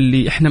الأشياء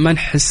اللي إحنا ما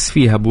نحس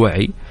فيها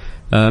بوعي،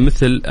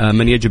 مثل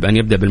من يجب أن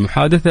يبدأ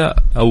بالمحادثة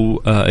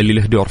أو اللي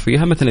له دور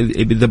فيها. مثلا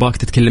إذا باك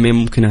تتكلمين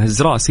ممكن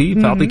أهز راسي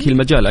فأعطيك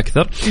المجال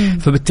أكثر.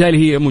 فبالتالي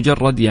هي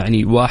مجرد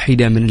يعني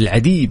واحدة من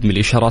العديد من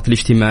الإشارات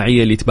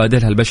الاجتماعية اللي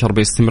يتبادلها البشر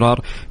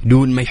باستمرار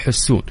دون ما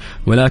يحسون،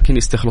 ولكن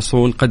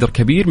يستخلصون قدر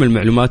كبير من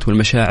المعلومات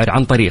والمشاعر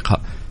عن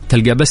طريقها.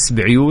 تلقى بس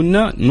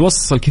بعيوننا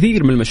نوصل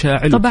كثير من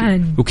المشاعر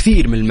طبعا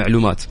وكثير من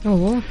المعلومات.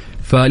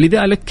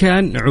 فلذلك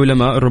كان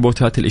علماء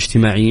الروبوتات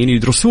الاجتماعيين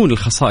يدرسون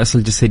الخصائص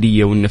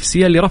الجسدية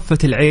والنفسية لرفة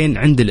العين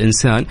عند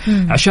الإنسان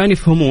عشان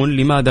يفهمون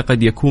لماذا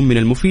قد يكون من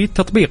المفيد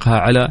تطبيقها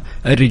على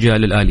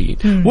الرجال الآليين.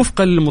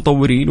 وفقا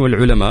للمطورين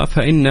والعلماء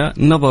فإن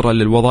نظرا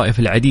للوظائف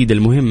العديدة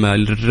المهمة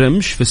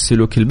للرمش في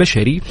السلوك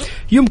البشري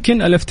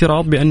يمكن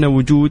الافتراض بأن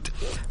وجود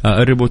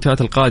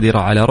الروبوتات القادرة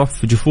على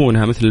رف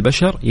جفونها مثل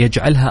البشر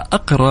يجعلها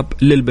أقرب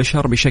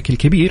للبشر بشكل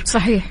كبير.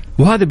 صحيح.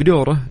 وهذا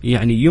بدوره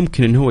يعني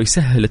يمكن أن هو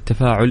يسهل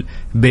التفاعل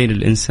بين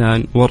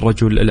الإنسان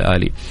والرجل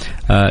الآلي.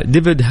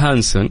 ديفيد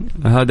هانسون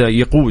هذا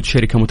يقود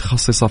شركة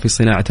متخصصة في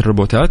صناعة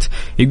الروبوتات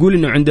يقول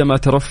أنه عندما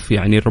ترف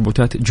يعني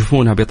الروبوتات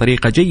جفونها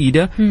بطريقة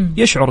جيدة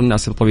يشعر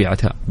الناس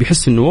بطبيعتها،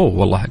 بيحس أنه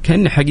والله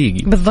كأنه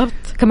حقيقي. بالضبط.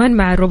 كمان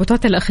مع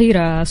الروبوتات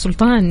الأخيرة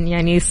سلطان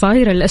يعني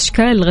صايرة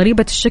الأشكال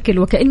غريبة الشكل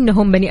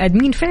وكأنهم بني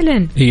آدمين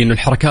فعلا. هي إنه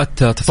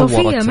الحركات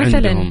تطورت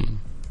عندهم.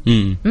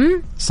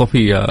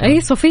 صفية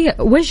أي صفية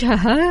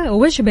وجهها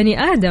وجه بني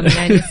آدم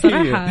يعني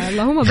الصراحة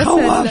اللهم بس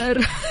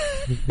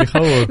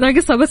يخوف.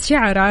 ناقصها بس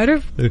شعر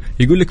عارف.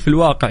 يقول لك في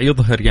الواقع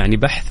يظهر يعني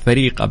بحث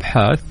فريق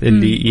أبحاث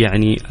اللي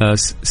يعني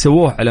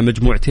سووه على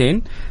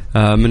مجموعتين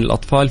من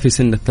الأطفال في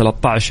سن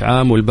 13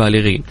 عام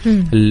والبالغين.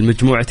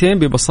 المجموعتين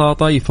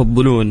ببساطة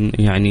يفضلون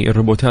يعني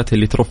الروبوتات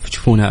اللي ترف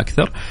جفونها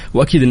أكثر،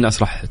 وأكيد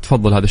الناس راح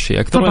تفضل هذا الشيء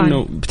أكثر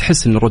لأنه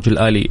بتحس أن الرجل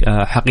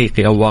الآلي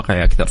حقيقي أو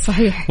واقعي أكثر.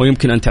 صحيح.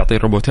 ويمكن أن تعطي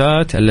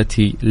الروبوتات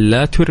التي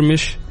لا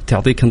ترمش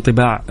تعطيك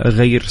انطباع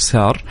غير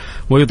سار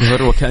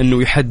ويظهر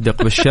وكأنه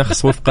يحدق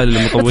بالشخص وفقا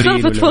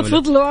للمطورين.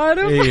 تفضل له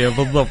عارف. إيه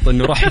بالضبط،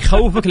 إنه راح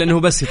يخوفك لأنه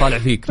بس يطالع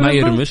فيك ما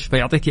يرمش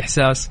فيعطيك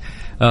إحساس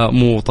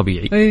مو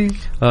طبيعي.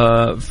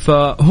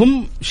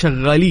 فهم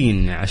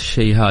شغالين على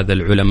الشيء هذا،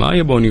 العلماء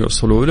يبون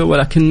يوصلوا له،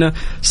 ولكن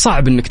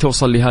صعب إنك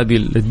توصل لهذه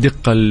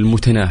الدقة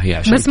المتناهية.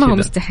 عشان بس ما هو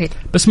مستحيل.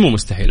 بس مو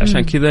مستحيل.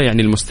 عشان كذا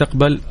يعني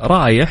المستقبل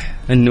رايح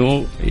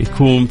إنه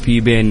يكون في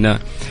بيننا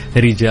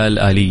رجال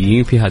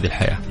آليين في هذه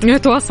الحياة.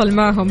 نتواصل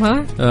معهم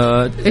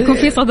يكون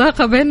في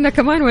صداقة بيننا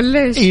كمان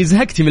ولا إيش؟ إيه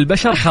زهقتي من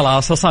البشر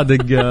خلاص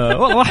أصادق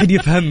والله واحد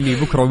يفهمني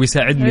بكرة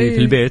وبيساعدني في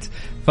البيت،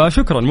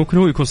 فشكرا ممكن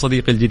هو يكون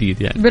صديقي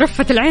الجديد يعني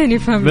برفة العين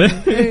يفهم.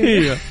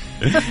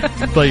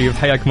 طيب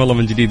حياكم الله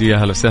من جديد ويا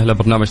هلا وسهلا.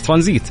 برنامج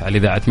ترانزيت على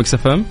إذاعة ميكس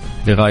اف ام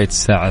لغاية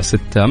الساعة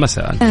 6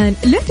 مساء. الآن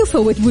لا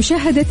تفوت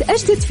مشاهدة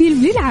أجدد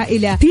فيلم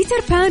للعائلة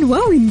بيتر بان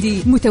وويندي،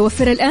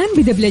 متوفر الآن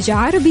بدبلجة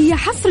عربية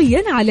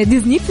حصريا على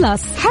ديزني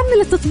بلس.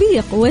 حمل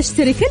التطبيق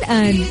واشترك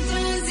الآن.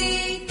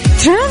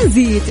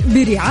 ترانزيت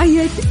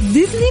برعاية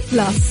ديزني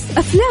بلس،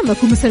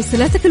 أفلامك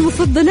ومسلسلاتك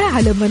المفضلة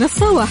على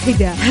منصة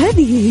واحدة.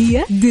 هذه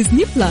هي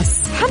ديزني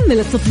بلس. حمل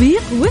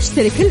التطبيق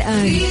واشترك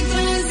الآن.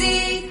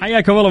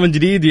 حياكم الله من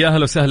جديد يا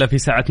أهلا وسهلا في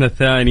ساعتنا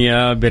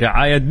الثانية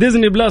برعاية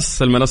ديزني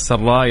بلس المنصة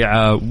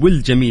الرائعة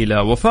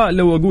والجميلة. وفاء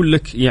لو أقول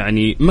لك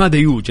يعني ماذا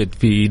يوجد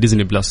في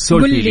ديزني بلس؟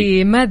 قل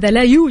لي ماذا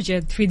لا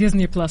يوجد في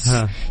ديزني بلس.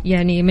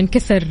 يعني من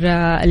كثر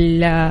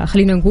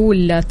خلينا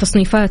نقول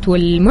التصنيفات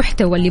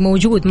والمحتوى اللي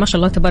موجود ما شاء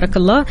الله تبارك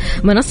الله،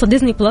 منصة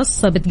ديزني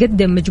بلس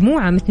بتقدم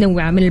مجموعة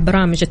متنوعة من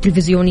البرامج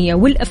التلفزيونية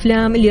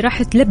والأفلام اللي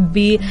راح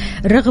تلبي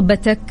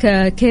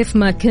رغبتك كيف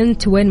ما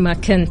كنت وين ما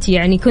كنت.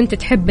 يعني كنت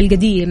تحب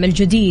القديم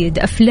الجديد،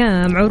 أفلام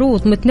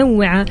عروض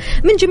متنوعة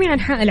من جميع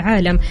أنحاء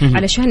العالم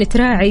علشان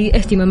تراعي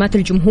اهتمامات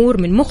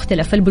الجمهور من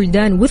مختلف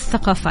البلدان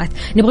والثقافات.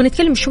 نبغى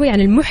نتكلم شوي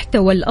عن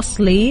المحتوى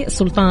الأصلي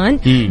سلطان.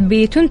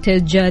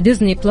 بتنتج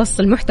ديزني بلس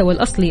المحتوى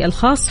الأصلي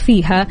الخاص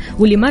فيها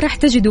واللي ما راح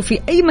تجده في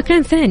أي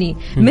مكان ثاني،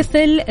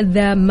 مثل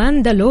ذا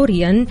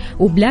ماندالوريان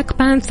وبلاك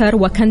بانثر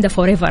وكاندا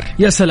فوريفر.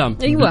 يا سلام.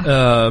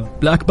 أيوة.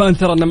 بلاك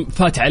بانثر أنا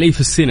فات علي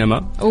في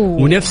السينما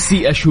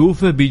ونفسي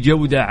أشوفه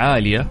بجودة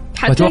عالية،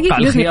 فتوقع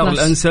الخيار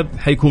الأنسب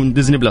حيكون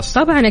ديزني بلس.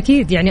 طبعا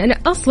أكيد. يعني أنا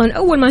أصلا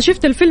أول ما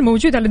شفت الفيلم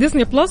موجود على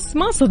ديزني بلس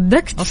ما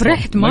صدقت،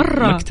 فرحت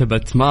مرة.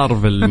 مكتبة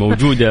مارفل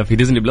موجودة في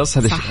ديزني بلس،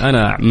 هذا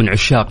أنا من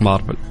عشاق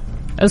مارفل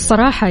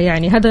الصراحة.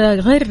 يعني هذا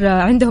غير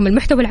عندهم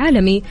المحتوى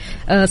العالمي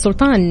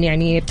سلطان.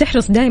 يعني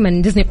بتحرص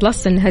دائما ديزني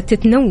بلس أنها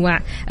تتنوع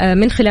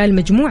من خلال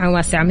مجموعة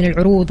واسعة من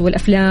العروض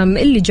والأفلام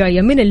اللي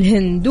جاية من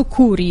الهند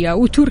وكوريا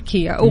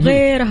وتركيا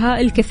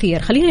وغيرها الكثير.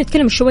 خلينا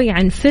نتكلم شوي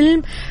عن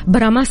فيلم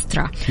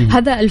براماسترا.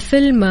 هذا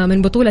الفيلم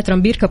من بطولة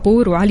رامبير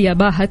كابور وعليا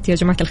باهت. يا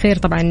جماعة الخير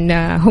طبعا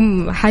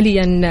هم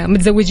حاليا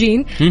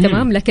متزوجين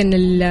تمام، لكن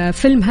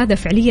الفيلم هذا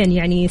فعليا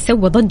يعني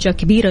سوى ضجة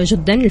كبيرة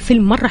جدا.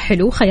 الفيلم مرة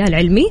حلو، خيال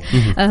علمي.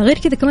 غير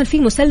كذا كمان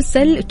في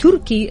مسلسل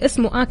تركي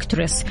اسمه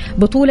أكترس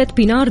بطولة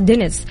بينار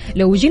دينيز.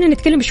 لو جينا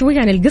نتكلم شوي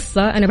عن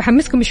القصة، أنا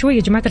بحمسكم شوي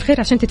يا جماعة الخير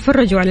عشان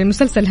تتفرجوا على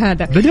المسلسل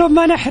هذا بدون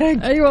ما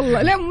نحرق. أي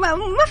والله لا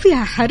ما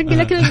فيها حرق،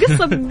 لكن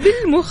القصة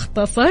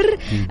بالمختصر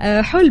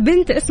حول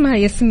بنت اسمها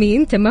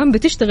ياسمين تمام،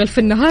 بتشتغل في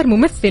النهار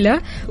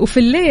ممثلة وفي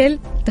الليل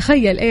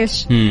تخيل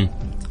إيش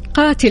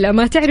قاتلة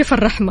ما تعرف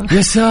الرحمة.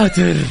 يا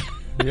ساتر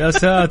يا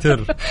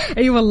ساتر.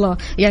 اي والله.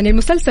 يعني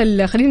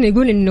المسلسل خلينا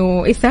نقول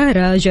انه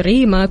إثارة،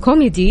 جريمة،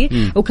 كوميدي،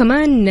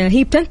 وكمان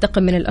هي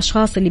بتنتقم من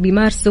الاشخاص اللي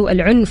بيمارسوا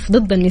العنف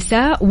ضد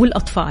النساء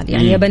والاطفال.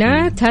 يعني يا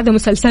بنات هذا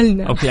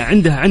مسلسلنا. اوكي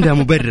عندها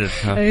مبرر.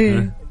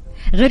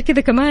 غير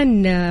كذا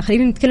كمان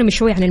خلينا نتكلم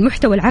شوي عن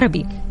المحتوى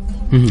العربي.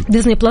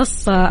 ديزني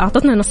بلس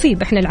أعطتنا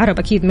نصيب إحنا العرب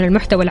أكيد من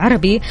المحتوى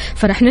العربي،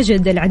 فرح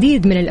نجد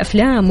العديد من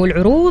الأفلام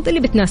والعروض اللي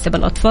بتناسب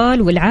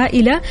الأطفال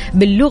والعائلة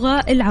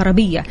باللغة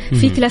العربية.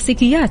 في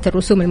كلاسيكيات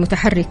الرسوم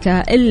المتحركة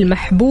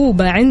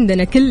المحبوبة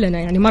عندنا كلنا،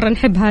 يعني مرة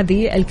نحب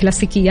هذه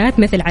الكلاسيكيات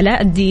مثل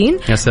علاء الدين،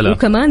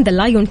 وكمان The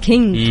Lion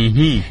King.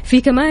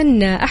 في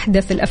كمان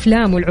أحدث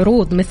الأفلام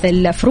والعروض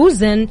مثل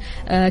فروزن،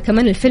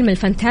 كمان الفيلم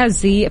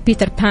الفانتازي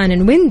بيتر بان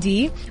اند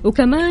ويندي،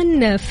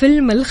 وكمان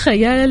فيلم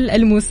الخيال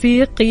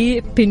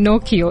الموسيقي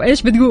بينوكيو.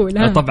 ايش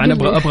بتقول؟ طبعا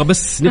ابغى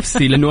بس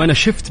نفسي لانه انا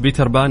شفت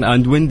بيتر بان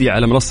اند ويندي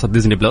على منصه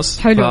ديزني بلس.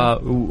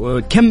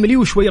 فكملي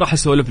وشوي راح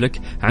اسولف لك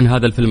عن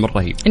هذا الفيلم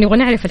الرهيب. نبغى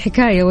نعرف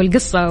الحكايه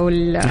والقصه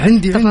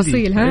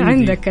والتفاصيل.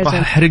 عندك راح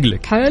احرق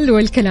لك. حلو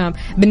الكلام.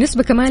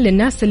 بالنسبه كمان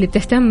للناس اللي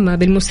بتهتم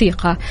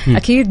بالموسيقى،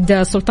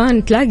 اكيد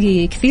سلطان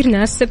تلاقي كثير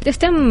ناس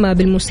بتهتم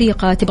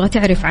بالموسيقى، تبغى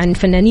تعرف عن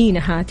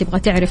فنانينها، تبغى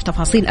تعرف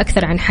تفاصيل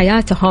اكثر عن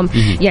حياتهم.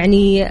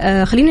 يعني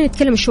خلينا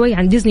نتكلم شوي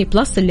عن ديزني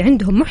بلس اللي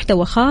عندهم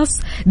محتوى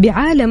خاص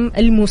بعالم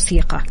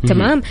الموسيقى.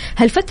 تمام.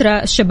 هالفترة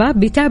الشباب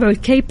بيتابعوا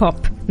الكي بوب،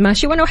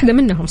 ماشي، وانا واحدة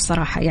منهم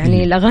الصراحة.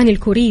 يعني الاغاني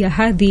الكورية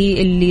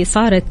هذه اللي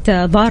صارت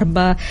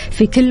ضاربة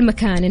في كل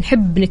مكان،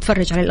 نحب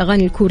نتفرج على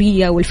الاغاني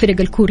الكورية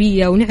والفرق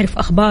الكورية ونعرف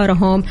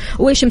اخبارهم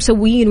وايش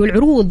مسويين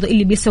والعروض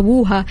اللي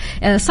بيسووها.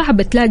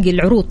 صعب تلاقي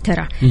العروض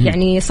ترى،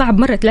 يعني صعب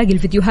مرة تلاقي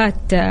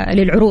الفيديوهات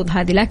للعروض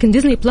هذه، لكن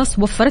ديزني بلس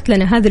وفرت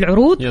لنا هذه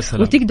العروض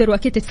وتقدروا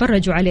اكيد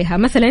تتفرجوا عليها.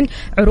 مثلا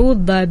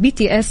عروض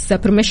BTS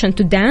Permission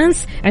to Dance،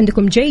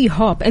 عندكم جي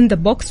هوب in the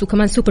box،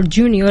 وكمان سوبر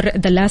جونيور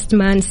The Last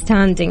Man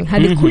Standing.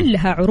 هذه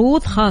كلها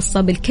عروض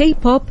خاصة بالكي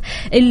بوب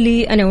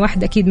اللي أنا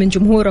واحدة أكيد من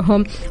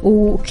جمهورهم،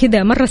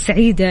 وكذا مرة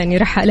سعيدة أني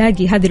راح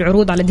ألاقي هذه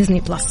العروض على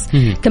ديزني بلس.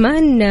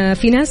 كمان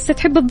في ناس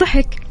تحب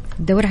الضحك،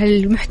 دور على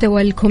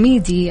المحتوى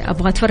الكوميدي،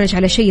 أبغى أتفرج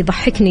على شيء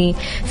يضحكني،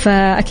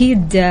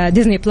 فأكيد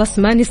ديزني بلس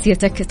ما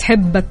نسيتك،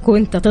 تحبك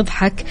وانت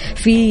تضحك.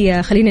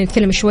 في خلينا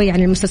نتكلم شوي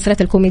عن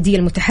المسلسلات الكوميدية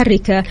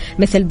المتحركة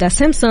مثل The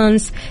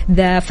Simpsons،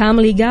 The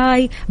Family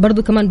Guy،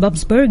 برضو كمان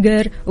بوبز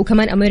برجر،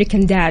 وكمان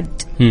American Dad.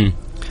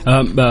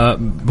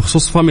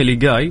 بخصوص فاميلي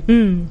جاي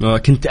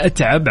كنت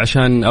أتعب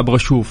عشان أبغى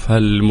أشوف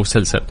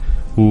هالمسلسل،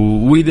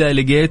 وإذا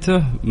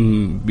لقيته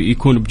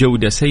بيكون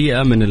بجودة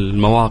سيئة من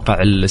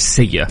المواقع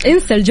السيئة.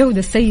 انسى الجودة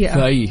السيئة.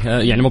 فأي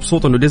يعني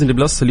مبسوط إنه ديزني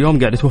بلس اليوم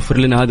قاعد توفر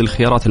لنا هذه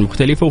الخيارات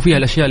المختلفة وفيها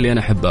الأشياء اللي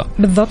أنا أحبها.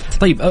 بالضبط.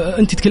 طيب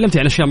أنت تكلمتي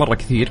عن أشياء مرة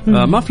كثير،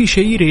 ما في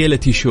شيء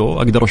رياليتي شو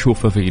أقدر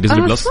أشوفه في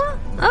ديزني بلس؟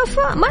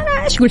 ما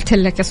أنا إيش قلت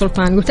لك يا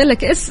سلطان؟ قلت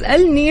لك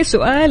اسألني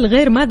سؤال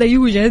غير ماذا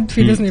يوجد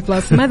في ديزني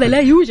بلس، ماذا لا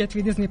يوجد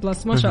في ديزني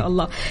بلس. ما شاء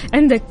الله.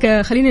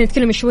 عندك خلينا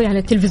نتكلم شوي عن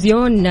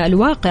التلفزيون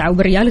الواقع أو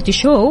بالرياليتي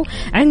شو.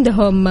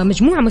 عندهم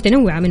مجموعة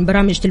متنوعة من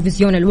برامج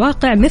تلفزيون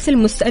الواقع مثل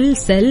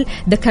مسلسل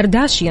The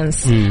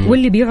Kardashians،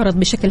 واللي بيعرض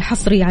بشكل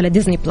حصري على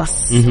ديزني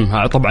بلس.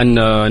 طبعا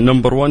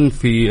نمبر 1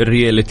 في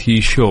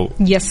الرياليتي شو.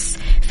 يس.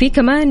 في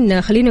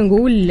كمان خلينا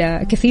نقول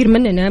كثير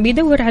مننا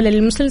بيدور على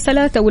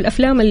المسلسلات أو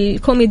الأفلام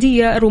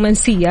الكوميدية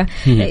الرومانسية،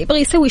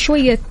 يبغى يسوي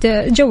شوية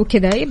جو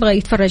كذا، يبغى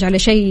يتفرج على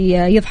شيء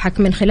يضحك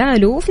من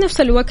خلاله وفي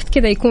نفس الوقت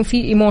كذا يكون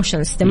في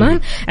ايموشنز. تمام.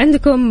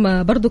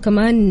 عندكم برضو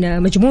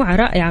كمان مجموعة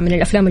رائعة من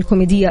الأفلام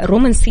الكوميدية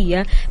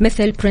الرومانسية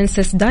مثل Princess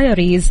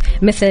Diaries،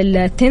 مثل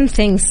 10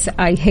 Things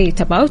I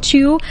Hate About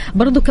You،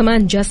 برضو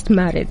كمان Just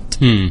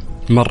Married.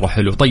 مرة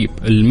حلو. طيب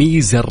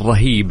الميزة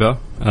الرهيبة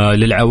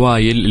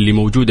للعوائل اللي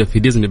موجودة في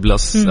ديزني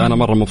بلس، أنا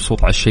مرة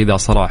مبسوط على الشيء ذا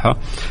صراحة.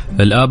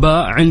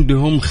 الآباء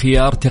عندهم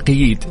خيار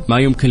تقييد ما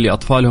يمكن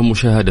لأطفالهم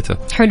مشاهدته.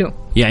 حلو.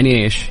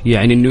 يعني إيش؟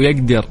 يعني إنه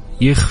يقدر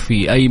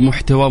يخفي أي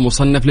محتوى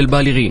مصنف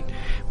للبالغين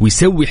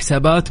ويسوي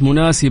حسابات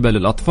مناسبة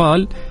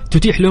للأطفال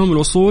تتيح لهم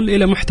الوصول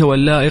إلى محتوى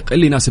اللائق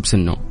اللي يناسب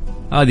سنهم.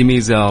 هذه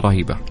ميزة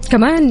رهيبة.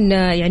 كمان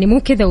يعني مو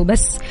كذا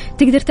وبس،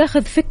 تقدر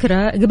تاخذ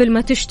فكرة قبل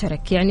ما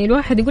تشترك. يعني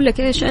الواحد يقول لك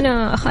إيش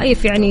أنا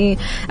خايف يعني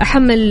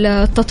أحمل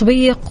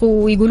التطبيق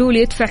ويقولوا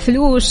لي ادفع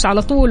فلوس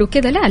على طول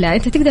وكذا. لا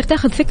أنت تقدر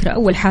تاخذ فكرة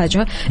أول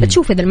حاجة،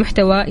 تشوف إذا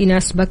المحتوى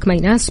يناسبك ما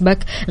يناسبك.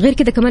 غير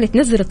كذا كمان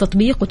تنزل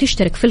التطبيق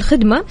وتشترك في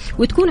الخدمة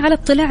وتكون على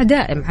اطلاع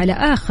دائم على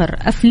آخر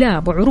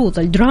أفلام وعروض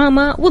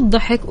الدراما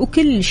والضحك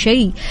وكل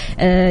شيء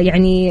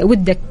يعني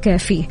ودك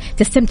فيه.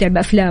 تستمتع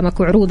بأفلامك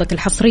وعروضك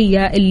الحصرية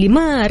اللي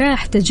ما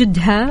راح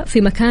تجدها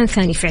في مكان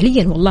ثاني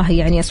فعليا. والله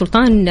يعني يا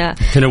سلطان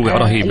التنوع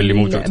رهيب اللي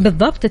موجود.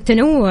 بالضبط.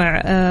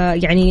 التنوع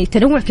يعني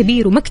تنوع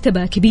كبير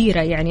ومكتبة كبيرة.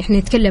 يعني احنا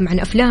نتكلم عن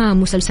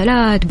أفلام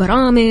مسلسلات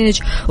برامج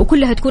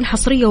وكلها تكون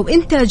حصرية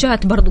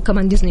وإنتاجات برضو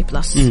كمان ديزني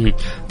بلس.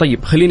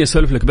 طيب خليني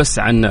أسولف لك بس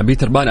عن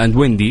بيتر بان أند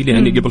ويندي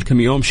لأني قبل كم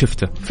يوم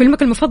شفته.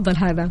 فيلمك المفضل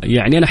هذا.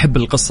 يعني أنا أحب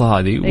القصة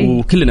هذه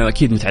وكلنا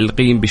أكيد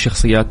متعلقين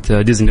بشخصيات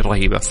ديزني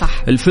الرهيبة.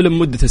 صح. الفيلم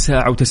مدته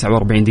ساعة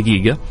و49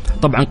 دقيقة.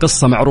 طبعا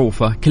قصة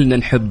معروفة كلنا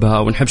نحبها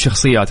ونحب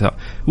شخصياتها،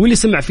 واللي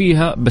سمع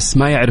فيها بس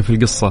ما يعرف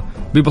القصة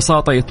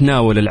ببساطة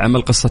يتناول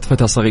العمل قصة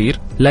فتى صغير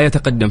لا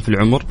يتقدم في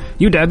العمر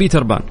يدعى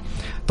بيتر بان.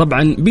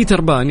 طبعا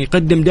بيتر بان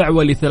يقدم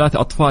دعوة ل3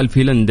 أطفال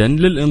في لندن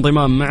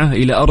للانضمام معه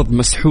إلى أرض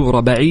مسحورة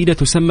بعيدة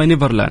تسمى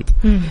نيفرلاند.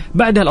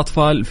 بعدها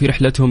الأطفال في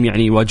رحلتهم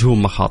يعني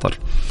يواجهون مخاطر،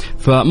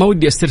 فما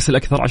ودي أسترسل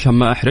أكثر عشان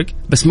ما أحرق،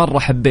 بس مرة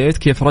حبيت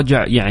كيف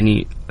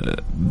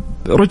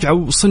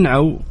رجعوا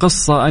وصنعوا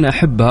قصة أنا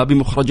أحبها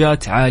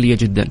بمخرجات عالية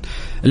جدا.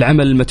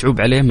 العمل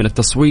متعوب عليه من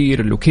التصوير،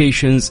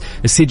 اللوكيشنز،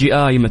 الCGI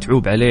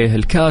متعوب عليه،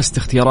 الكاست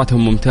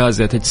اختياراتهم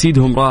ممتازة،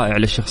 تجسيدهم رائع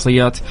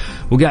للشخصيات،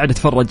 وقاعد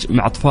أتفرج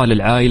مع أطفال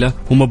العائلة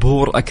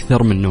ومبهور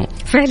أكثر منه.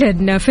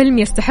 فعلا فيلم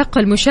يستحق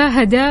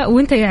المشاهدة،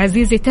 وانت يا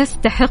عزيزي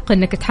تستحق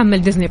أنك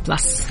تحمل ديزني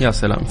بلس. يا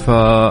سلام.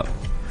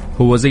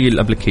 فهو زي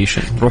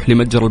الابليكيشن، روح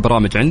لمتجر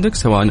البرامج عندك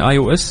سواء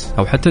iOS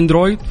أو حتى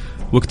اندرويد،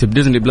 واكتب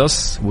ديزني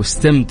بلس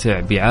واستمتع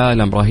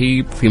بعالم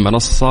رهيب في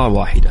منصة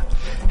واحدة.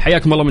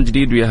 حياكم الله من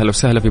جديد ويا هلا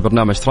وسهلا في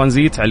برنامج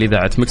ترانزيت على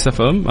إذاعة ميكس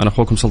اف ام. أنا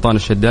أخوكم سلطان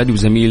الشدادي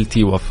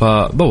وزميلتي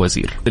وفاء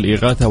بوزير.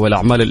 الإغاثة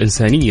والأعمال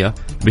الإنسانية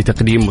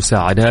بتقديم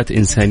مساعدات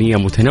إنسانية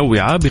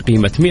متنوعة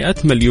بقيمة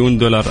 $100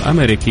 مليون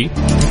أمريكي،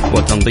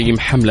 وتنظيم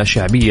حملة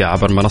شعبية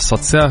عبر منصة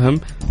ساهم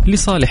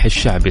لصالح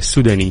الشعب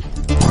السوداني.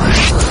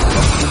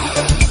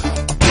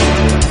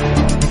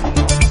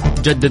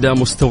 جدد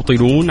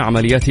مستوطنون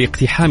عمليات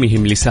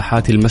اقتحامهم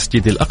لساحات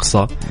المسجد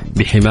الأقصى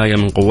بحماية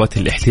من قوات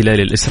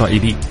الاحتلال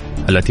الإسرائيلي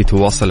التي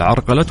تواصل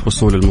عرقلة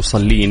وصول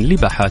المصلين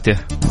لباحاته.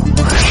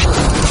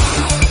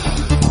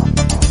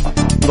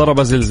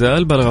 ضرب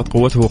زلزال بلغت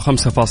قوته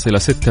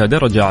 5.6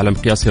 درجة على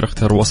مقياس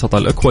ريختر وسط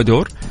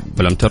الإكوادور،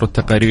 ولم ترد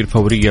تقارير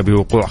فورية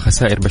بوقوع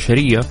خسائر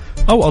بشرية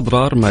أو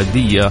أضرار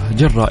مادية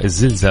جراء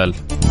الزلزال.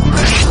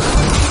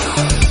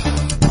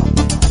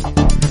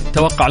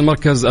 توقع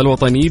المركز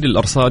الوطني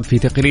للأرصاد في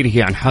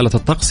تقريره عن حالة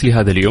الطقس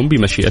لهذا اليوم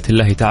بمشيئة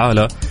الله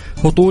تعالى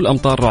هطول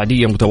أمطار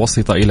رعدية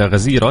متوسطة إلى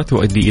غزيرة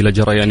تؤدي إلى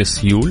جريان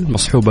السيول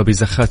مصحوبة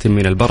بزخات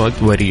من البرد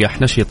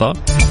ورياح نشطة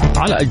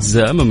على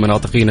أجزاء من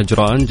مناطق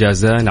نجران،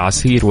 جازان،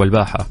 عسير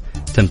والباحة،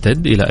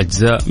 تمتد إلى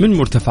أجزاء من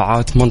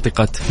مرتفعات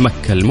منطقة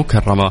مكة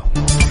المكرمة.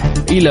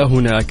 إلى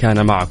هنا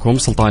كان معكم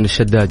سلطان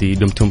الشدادي،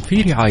 دمتم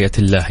في رعاية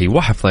الله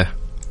وحفظه.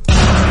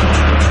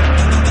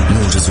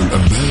 موجز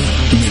الأنباء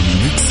من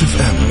ميكس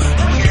اف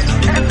ام.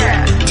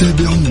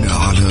 تابعونا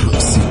على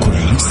رأس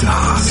كل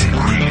ساعة.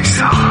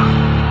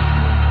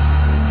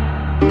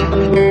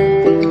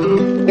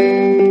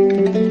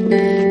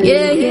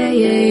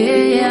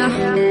 Yeah.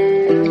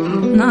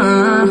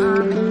 Nah.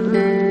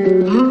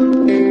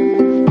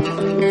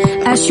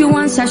 Ask you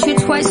once, ask you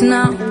twice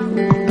now.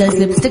 There's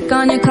lipstick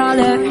on your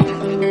collar.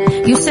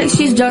 You say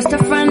she's just a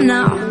friend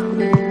now.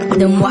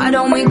 Then why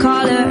don't we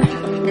call her?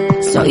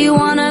 So you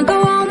wanna go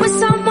on with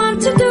someone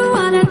to do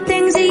all the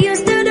things he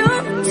used to do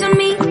to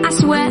me? I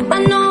swear I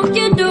know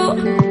you do.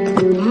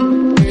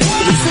 You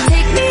used to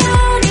take me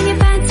out in your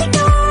fancy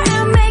car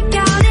and make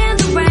out in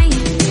the rain.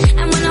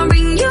 And when I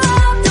ring you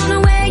up, don't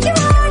know where you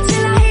are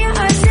till I hear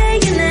her say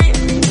your name.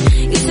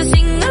 Used to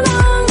sing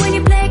along when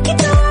you play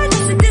guitar,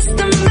 just a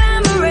distant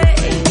memory.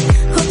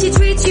 Hope she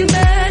treats you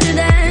better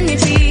than you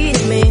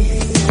treated me.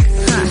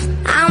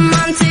 I'm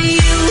onto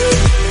you,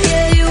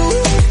 yeah you.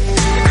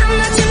 I'm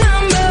not your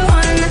number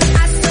one.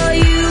 I saw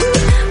you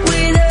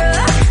with her,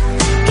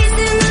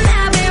 kissing and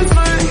having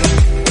fun.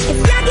 If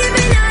you're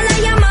giving all of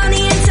your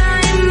money and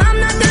time, I'm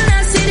not gonna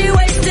sit here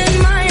wasting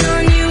mine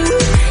on you,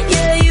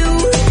 yeah you.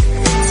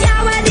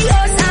 Ciao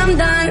adios, I'm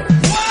done.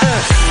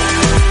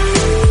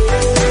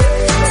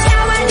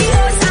 Ciao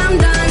adios, I'm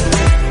done.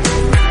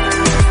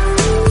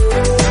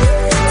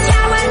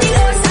 Ciao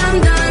adios, I'm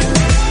done.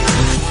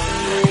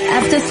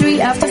 After 3,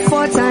 after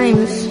 4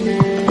 times,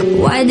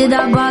 why did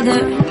I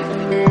bother?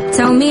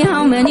 Tell me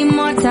how many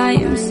more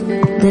times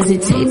does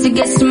it take to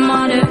get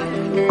smarter?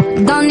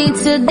 Don't need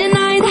to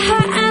deny the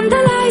hurt and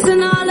the lies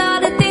and all of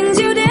the things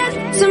you did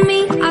to me.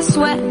 I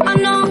swear I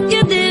know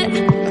you did.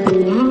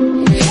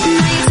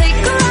 Now you take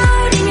her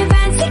out in your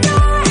fancy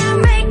car and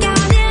make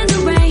out in the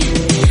rain.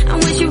 And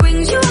when she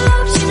rings you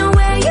up, she know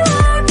where you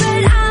are,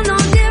 but I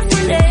know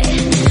differently.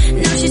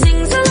 Now she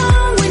sings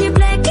along when you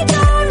play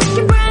guitar,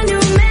 making brand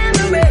new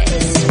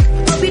memories.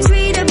 Hope you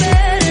treat her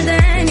better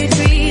than you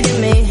treated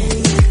me.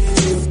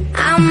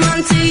 I'm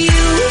onto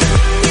you,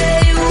 yeah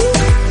you.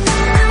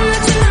 I'm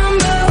not your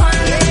number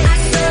one. I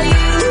saw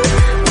you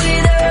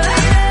with her,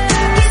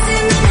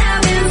 kissing and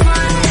having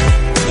fun.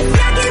 If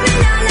you're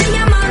giving all of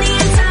your money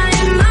and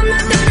time, I'm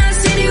not gonna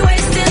sit here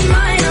wasting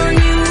mine on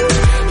you,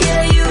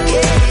 yeah you.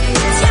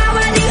 Ciao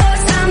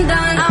adios, I'm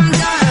done, I'm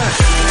done.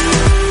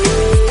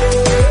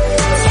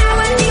 Ciao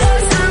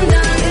adios, I'm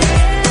done.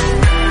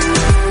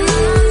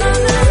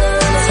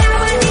 Ciao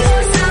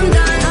adios, I'm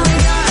done, I'm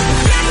done.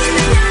 You're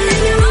giving all of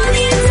your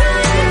money and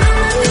time, I'm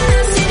not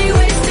gonna sit here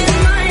wasting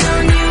mine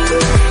on you,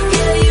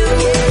 yeah you.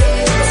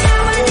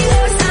 Ciao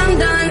adios, I'm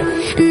done.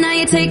 And now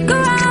you take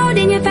her out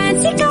in your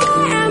fancy car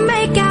and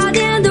make out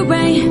in the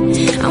rain.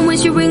 And when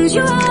she rings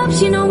you up,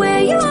 she know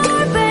where you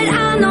are, but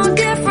I know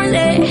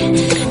differently.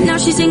 Now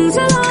she sings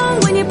along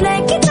when you play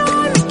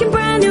guitar, making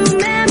brand new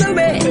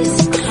memories.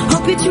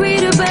 Hope you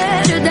treat her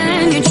better than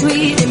you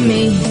treated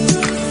me.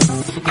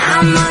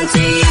 I'm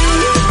onto you,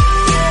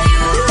 yeah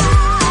you.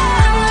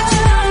 I'm not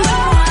your number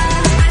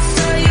one.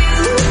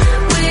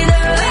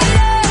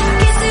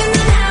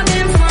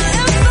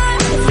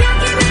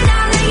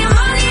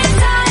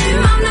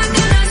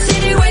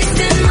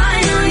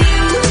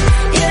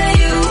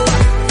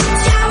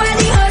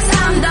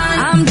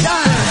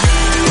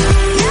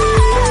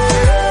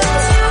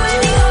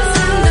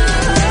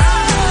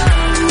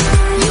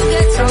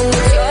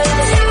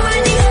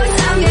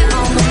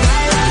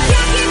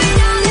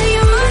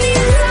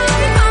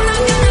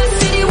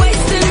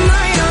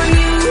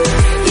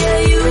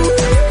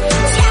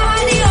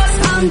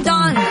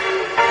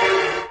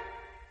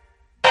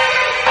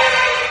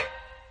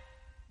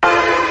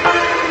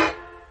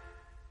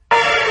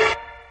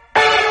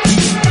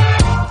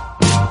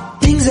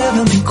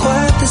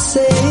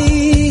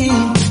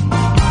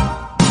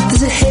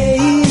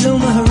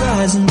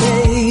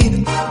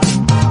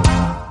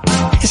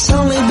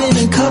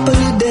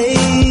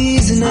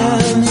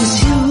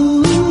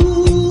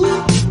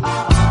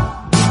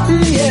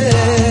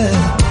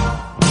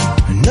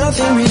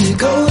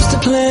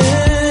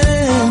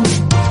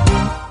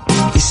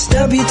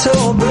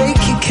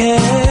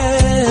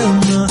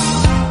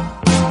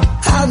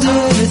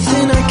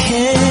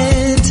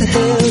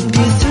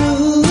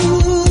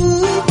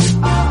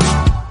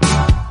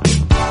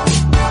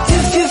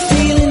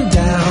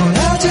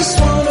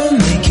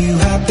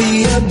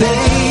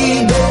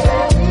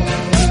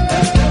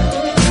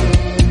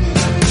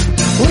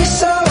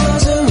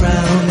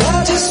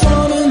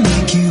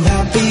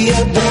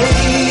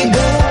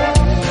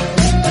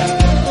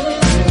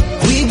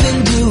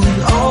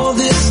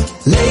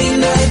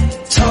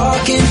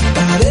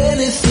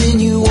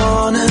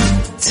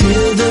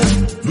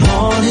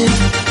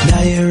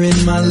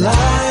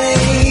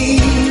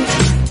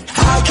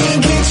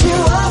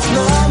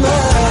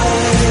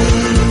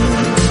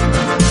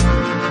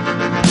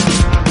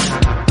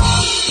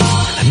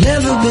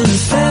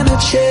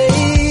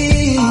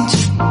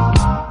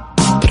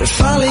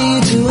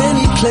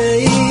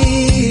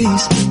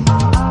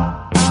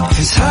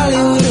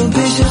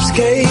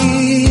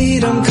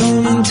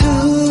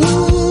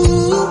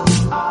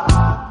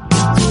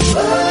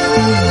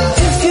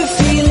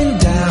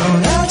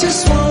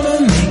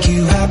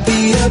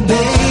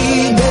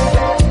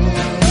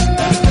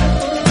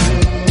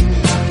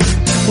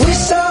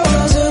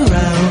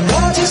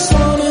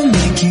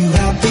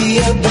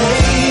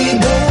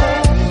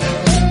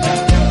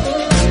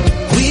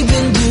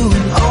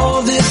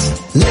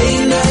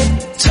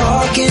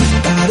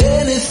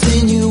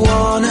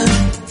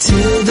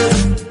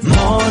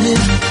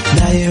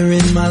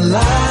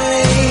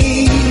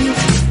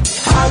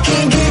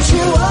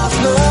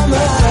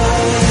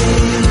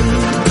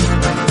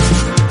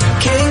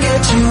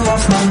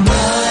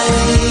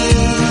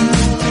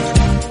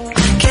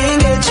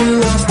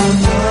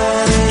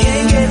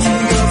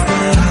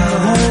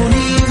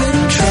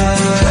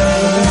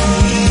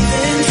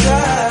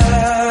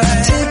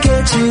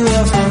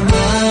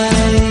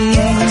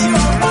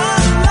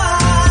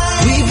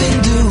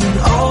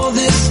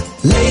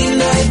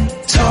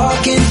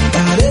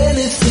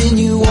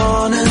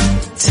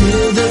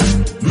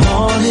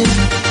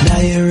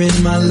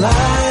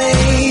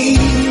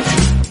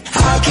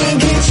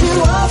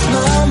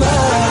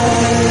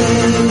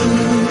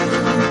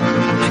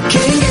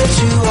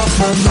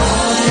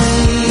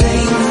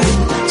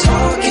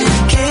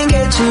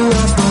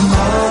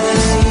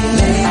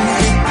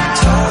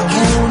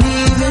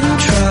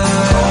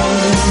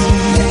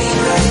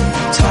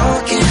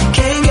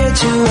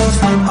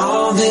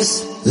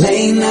 this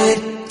late night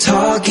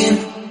talking.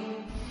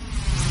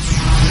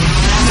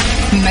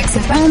 Mix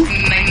FM.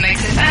 Mix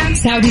FM.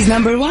 Saudi's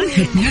 #1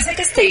 hit music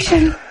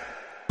station.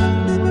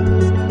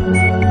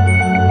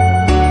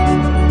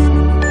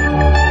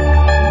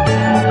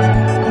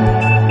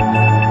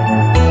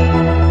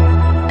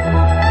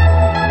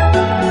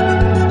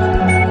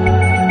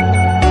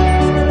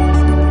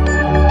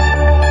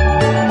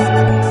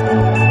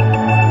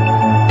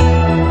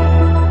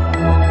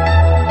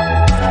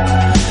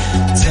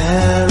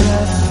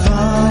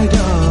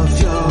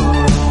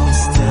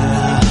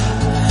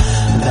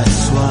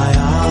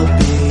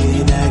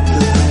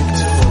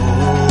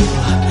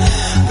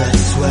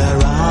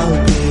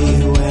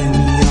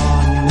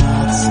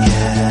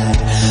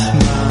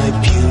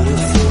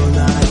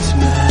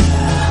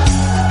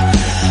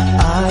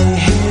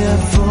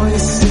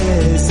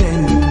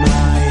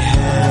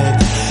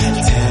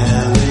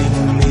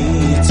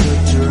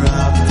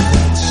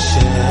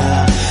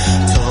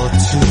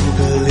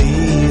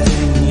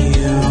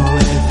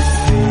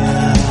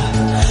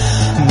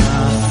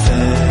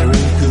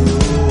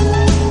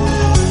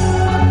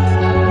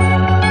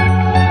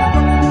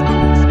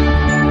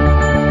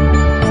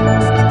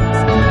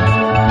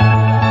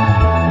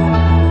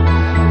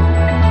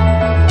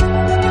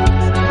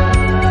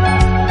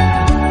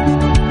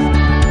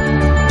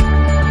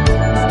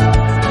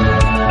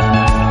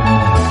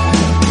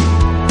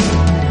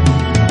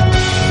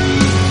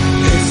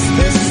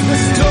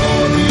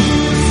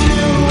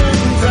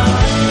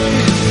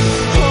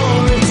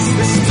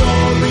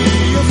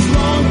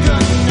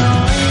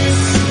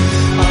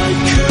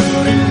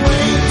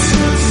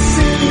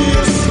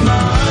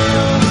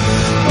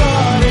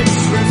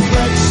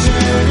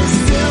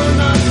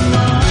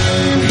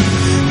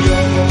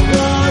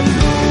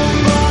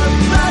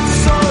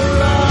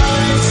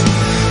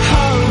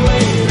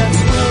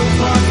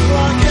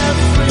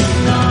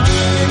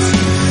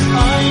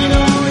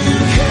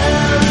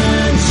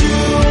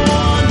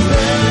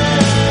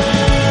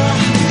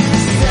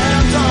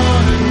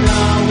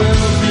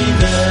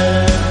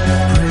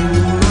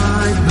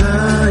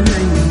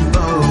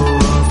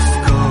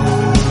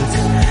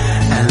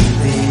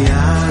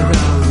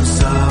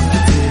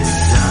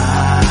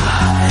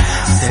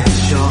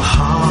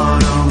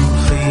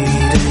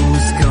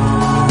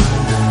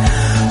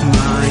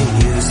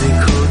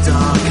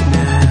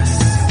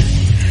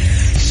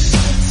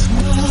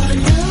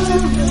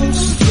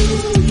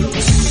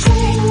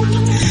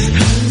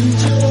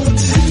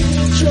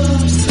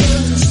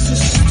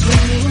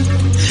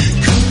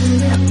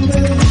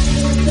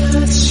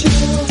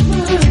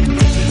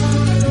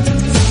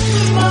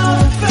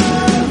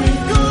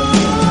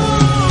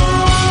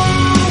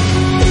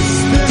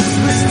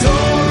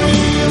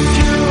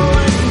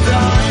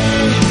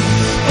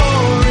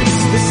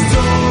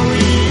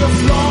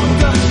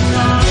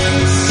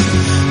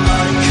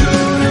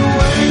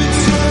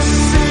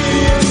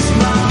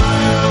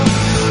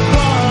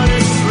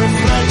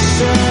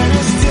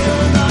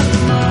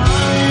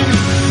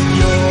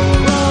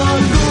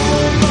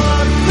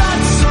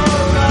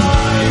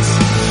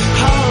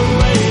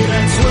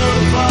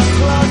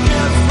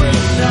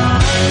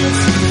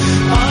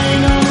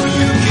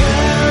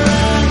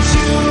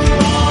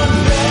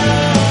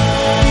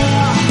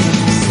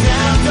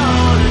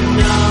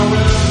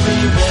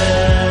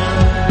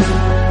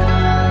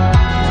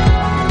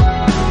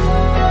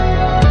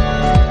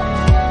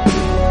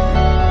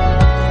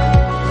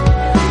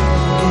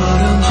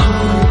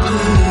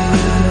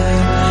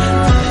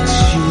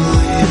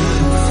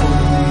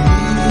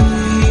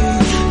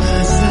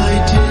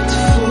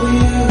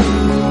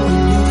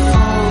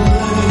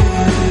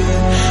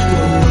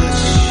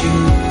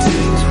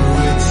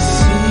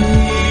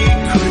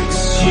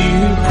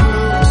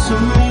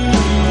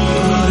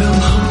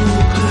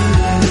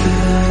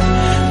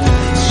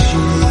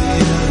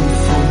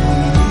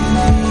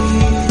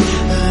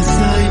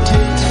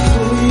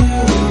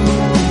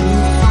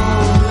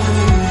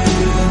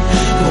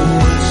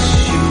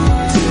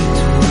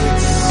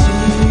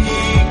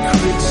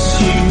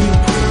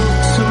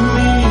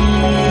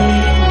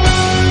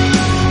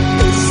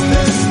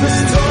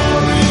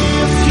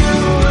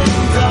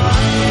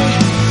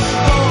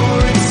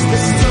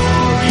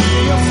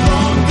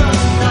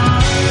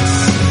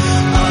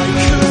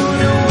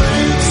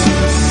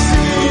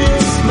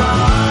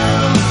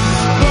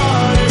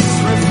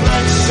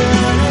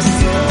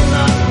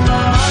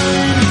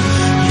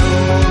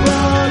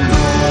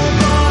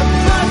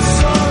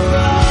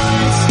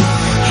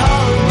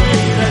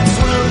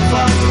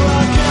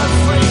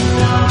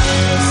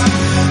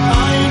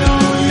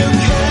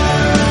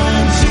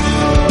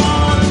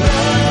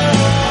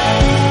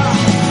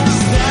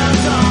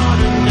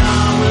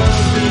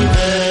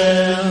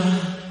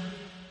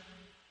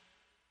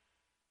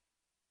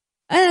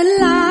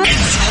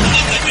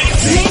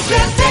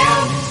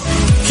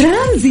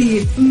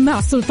 ترانزيت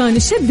مع سلطان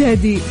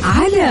الشدادي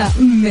على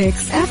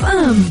ميكس اف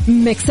ام.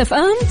 ميكس اف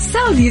ام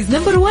سعوديز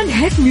نمبر 1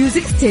 هيت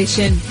ميوزك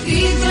ستيشن.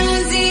 في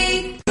ترانزيت.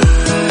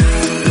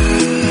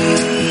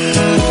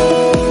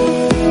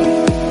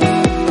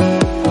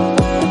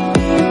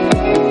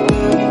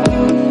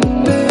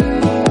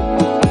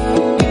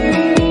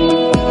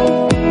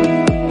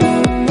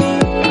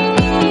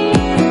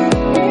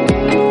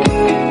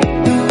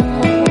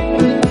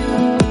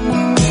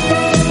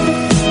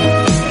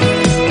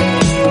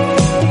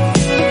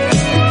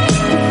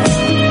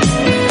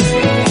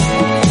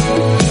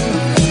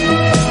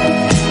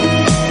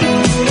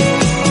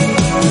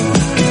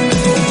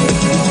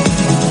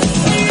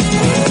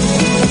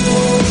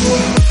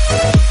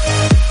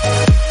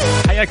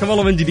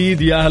 حياكم الله من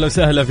جديد، يا أهلا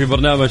وسهلا في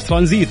برنامج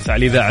ترانزيت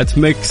على إذاعة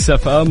ميكس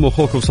اف ام،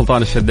 وأخوكم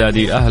سلطان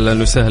الشدادي.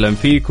 أهلا وسهلا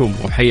فيكم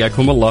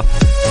وحياكم الله.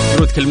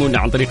 تقدروا تكلمونا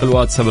عن طريق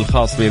الواتساب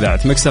الخاص بإذاعة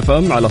ميكس اف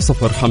ام على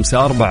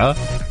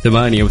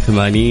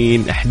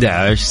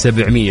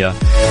 0548811700.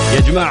 يا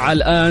جماعة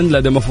الآن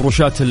لدى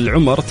مفروشات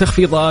العمر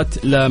تخفيضات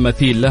لا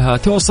مثيل لها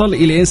توصل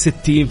إلى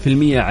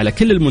 60% على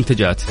كل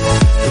المنتجات.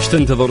 وش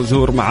تنتظر؟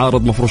 زور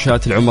معارض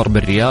مفروشات العمر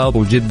بالرياض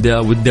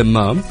وجدة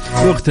والدمام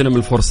واغتنم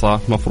الفرصة.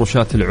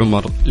 مفروشات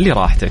العمر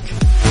لراحتك.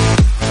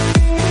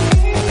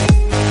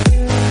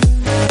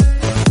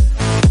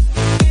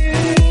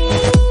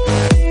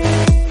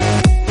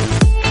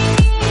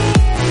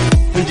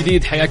 من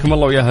جديد حياكم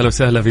الله ويا هلا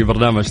وسهلا في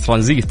برنامج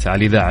ترانزيت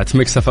على إذاعة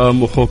ميكس اف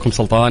ام، واخوكم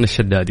سلطان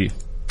الشدادي.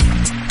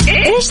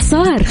 ايش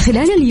صار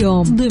خلال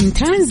اليوم ضمن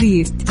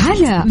ترانزيت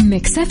على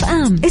ميكس اف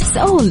ام؟ It's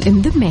all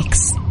in the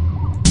mix.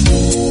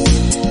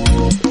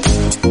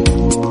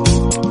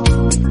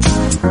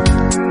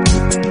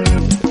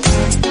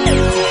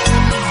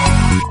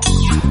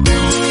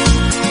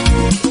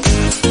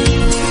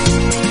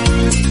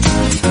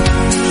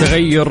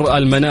 تغير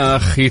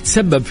المناخ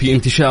يتسبب في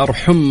انتشار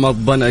حمى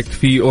الضنك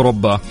في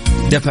أوروبا.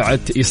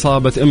 دفعت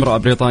إصابة امرأة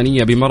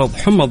بريطانية بمرض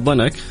حمى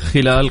الضنك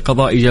خلال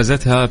قضاء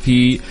إجازتها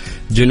في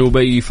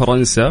جنوبي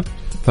فرنسا.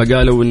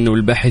 فقالوا أنه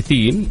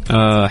الباحثين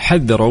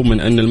حذروا من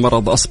أن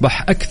المرض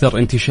أصبح أكثر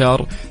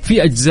انتشار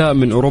في أجزاء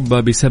من أوروبا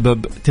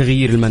بسبب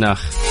تغيير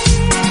المناخ.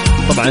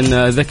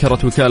 طبعا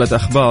ذكرت وكالة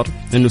أخبار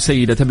أنه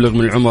سيدة تبلغ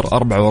من العمر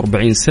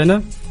 44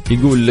 سنة،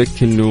 يقول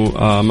لك أنه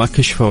ما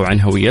كشفوا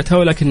عن هويتها،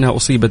 ولكنها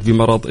أصيبت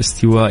بمرض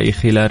استوائي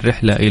خلال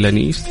رحلة إلى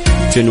نيس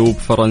جنوب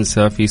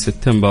فرنسا في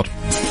سبتمبر.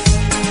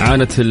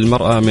 عانت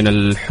المرأة من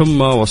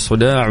الحمى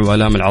والصداع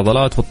وآلام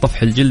العضلات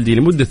والطفح الجلدي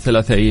لمدة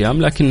 3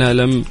 أيام، لكنها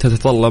لم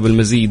تتطلب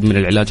المزيد من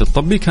العلاج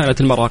الطبي.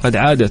 كانت المرأة قد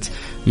عادت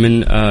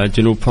من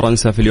جنوب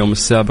فرنسا في اليوم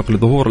السابق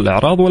لظهور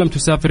الأعراض ولم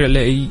تسافر إلى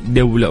أي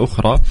دولة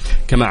أخرى.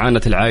 كما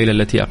عانت العائلة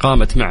التي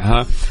أقامت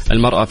معها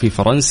المرأة في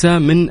فرنسا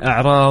من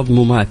أعراض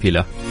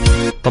مماثلة.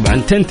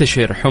 طبعا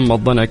تنتشر حمى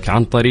الضنك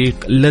عن طريق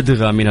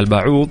لدغة من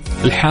الباعوض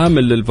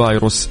الحامل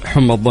للفيروس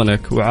حمى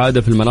الضنك،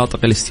 وعادة في المناطق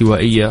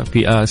الاستوائية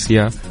في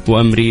آسيا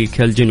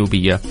وأمريكا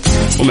الجنوبية.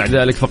 ومع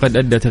ذلك فقد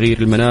أدى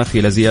تغيير المناخ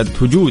إلى زيادة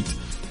وجود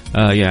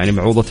يعني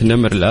بعوضة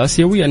النمر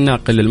الآسيوي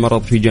الناقل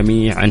للمرض في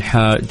جميع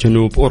أنحاء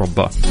جنوب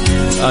أوروبا.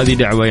 هذه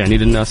دعوة يعني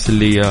للناس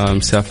اللي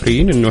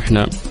مسافرين إنه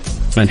إحنا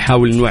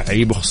نحاول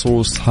نوعي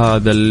بخصوص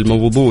هذا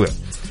الموضوع.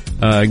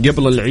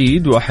 قبل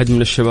العيد واحد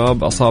من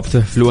الشباب أصابته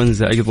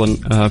إنفلونزا أيضا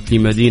في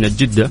مدينة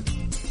جدة،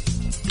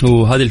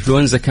 وهذه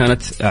الإنفلونزا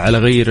كانت على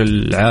غير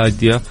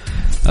العادية،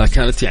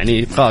 كانت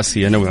يعني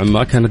قاسية نوعا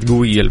ما، كانت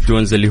قوية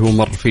الإنفلونزا اللي هو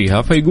مر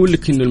فيها. فيقول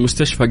لك إنه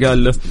المستشفى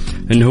قال له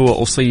إنه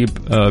هو أصيب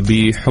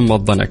بحمى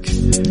الضنك.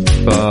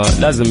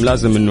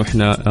 فلازم إنه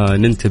إحنا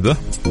ننتبه،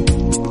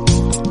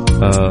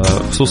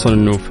 خصوصا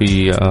إنه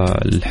في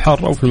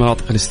الحر أو في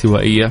المناطق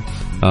الاستوائية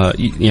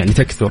يعني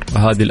تكثر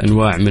هذه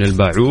الأنواع من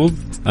الباعوض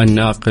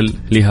الناقل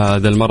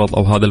لهذا المرض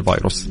أو هذا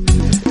الفيروس.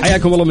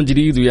 حياكم الله من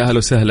جديد ويا أهلا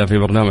وسهلا في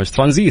برنامج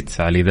ترانزيت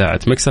على إذاعة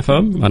ميكس اف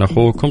ام. أنا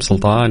أخوكم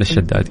سلطان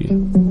الشدادي.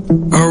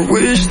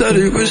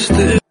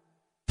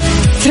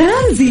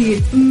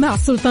 ترانزيت مع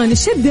سلطان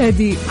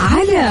الشدادي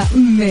على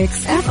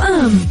ميكس اف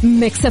ام.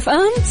 ميكس اف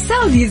ام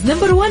سعوديز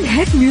نمبر 1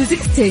 هيت ميوزك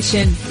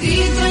ستيشن.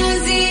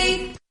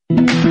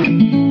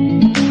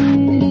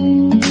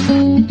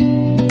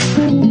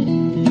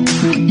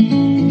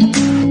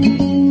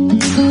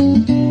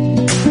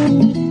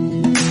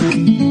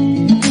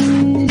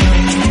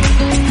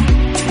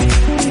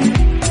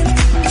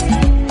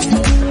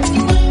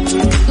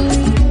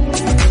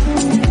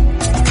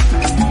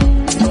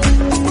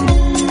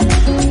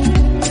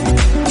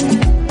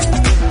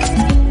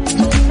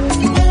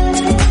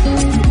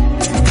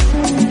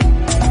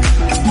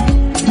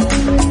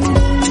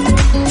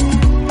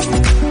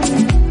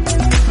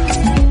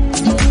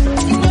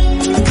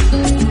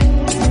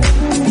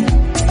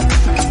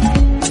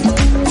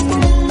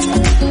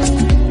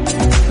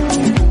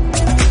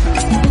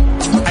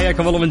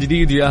 من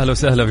جديد يا أهلا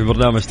وسهلا في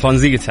برنامج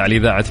ترانزيت على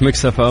إذاعة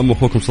ميكس اف ام،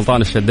 أخوكم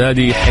سلطان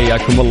الشدادي.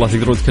 حياكم الله.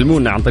 تقدرون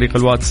تكلمونا عن طريق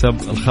الواتساب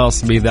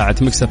الخاص بإذاعة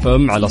ميكس اف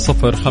ام على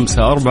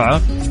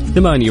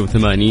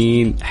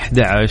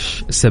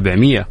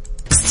 0548811700.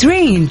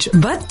 Strange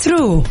but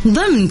true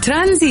ضمن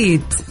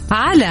ترانزيت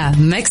على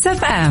ميكس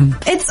اف ام.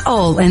 It's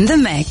all in the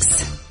mix.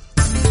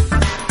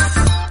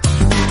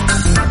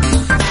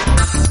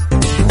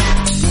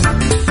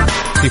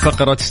 في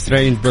فقرة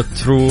Strange but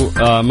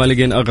True ما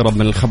لقين أغرب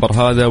من الخبر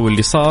هذا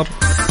واللي صار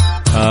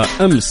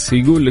أمس.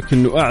 يقول لك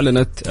أنه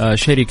أعلنت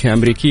شركة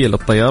أمريكية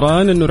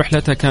للطيران أنه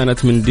رحلتها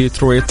كانت من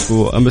ديترويت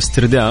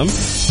وأمستردام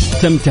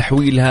تم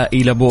تحويلها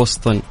إلى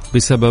بوسطن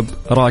بسبب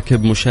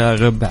راكب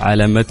مشاغب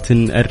على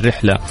متن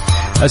الرحلة.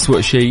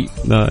 أسوأ شيء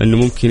أنه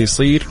ممكن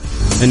يصير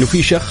أنه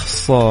في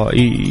شخص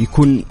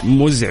يكون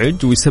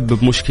مزعج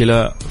ويسبب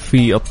مشكلة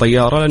في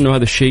الطيارة، لأنه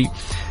هذا الشيء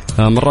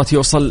مرات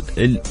يوصل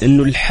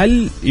أنه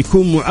الحل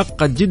يكون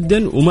معقد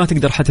جدا وما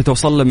تقدر حتى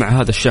توصل له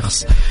مع هذا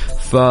الشخص.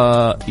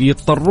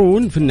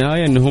 فيضطرون في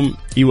النهاية أنهم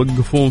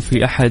يوقفون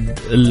في أحد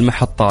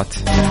المحطات.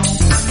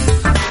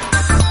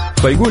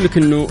 فيقول لك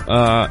أنه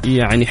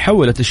يعني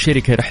حولت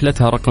الشركة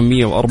رحلتها رقم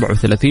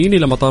 134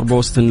 إلى مطار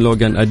بوسطن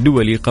لوغان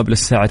الدولي قبل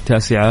الساعة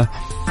 9،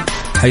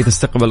 حيث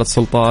استقبلت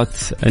سلطات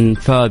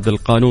انفاذ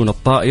القانون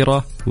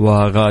الطائرة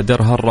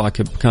وغادرها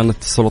الراكب. كانت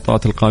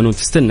سلطات القانون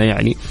تستنى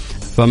يعني،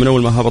 فمن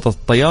أول ما هبطت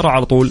الطيارة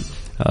على طول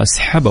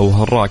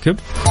سحبوها الراكب.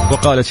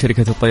 وقالت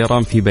شركة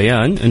الطيران في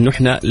بيان أنه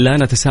إحنا لا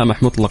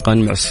نتسامح مطلقا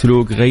مع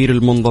السلوك غير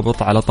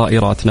المنضبط على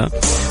طائراتنا،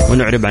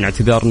 ونعرب عن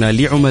اعتذارنا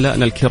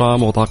لعملائنا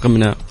الكرام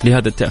وطاقمنا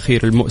لهذا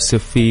التأخير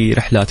المؤسف في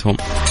رحلاتهم.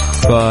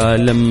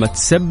 فلما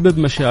تسبب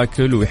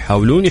مشاكل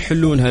ويحاولون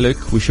يحلونها لك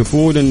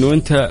ويشوفون أنه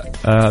أنت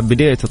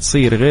بديت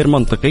تصير غير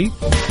منطقي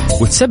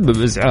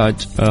وتسبب إزعاج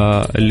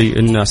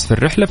للناس في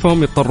الرحلة،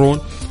 فهم يضطرون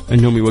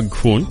أنهم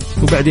يوقفون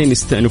وبعدين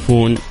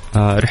يستأنفون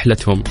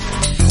رحلتهم.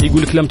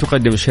 يقول لك لم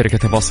تقدم الشركة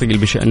تفاصيل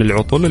بشأن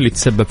العطل اللي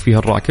تسبب فيها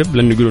الراكب،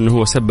 لأنه يقولون أنه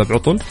هو سبب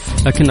عطل،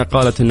 لكنها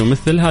قالت أنه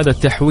مثل هذا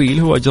التحويل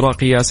هو إجراء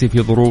قياسي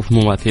في ظروف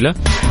مماثلة.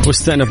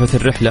 واستأنفت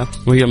الرحلة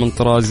وهي من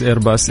طراز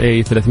إيرباص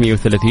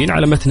A330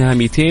 على متنها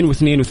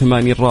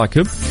 282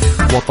 راكب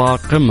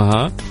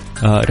وطاقمها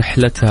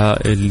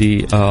رحلتها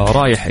اللي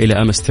رايح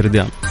إلى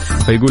أمستردام.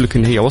 فيقول لك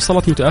أن هي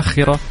وصلت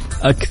متأخرة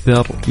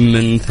أكثر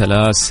من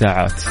 3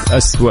 ساعات.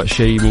 أسوأ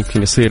شيء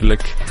ممكن يصير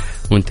لك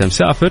وانت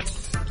مسافر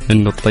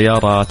إنه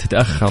الطيارة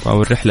تتأخر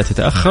أو الرحلة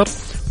تتأخر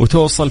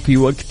وتوصل في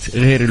وقت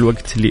غير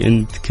الوقت اللي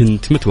أنت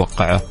كنت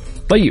متوقعه.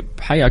 طيب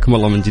حياكم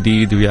الله من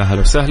جديد ويا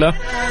أهلا وسهلا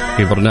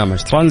في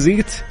برنامج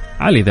ترانزيت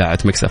على إذاعة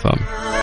مكس اف ام.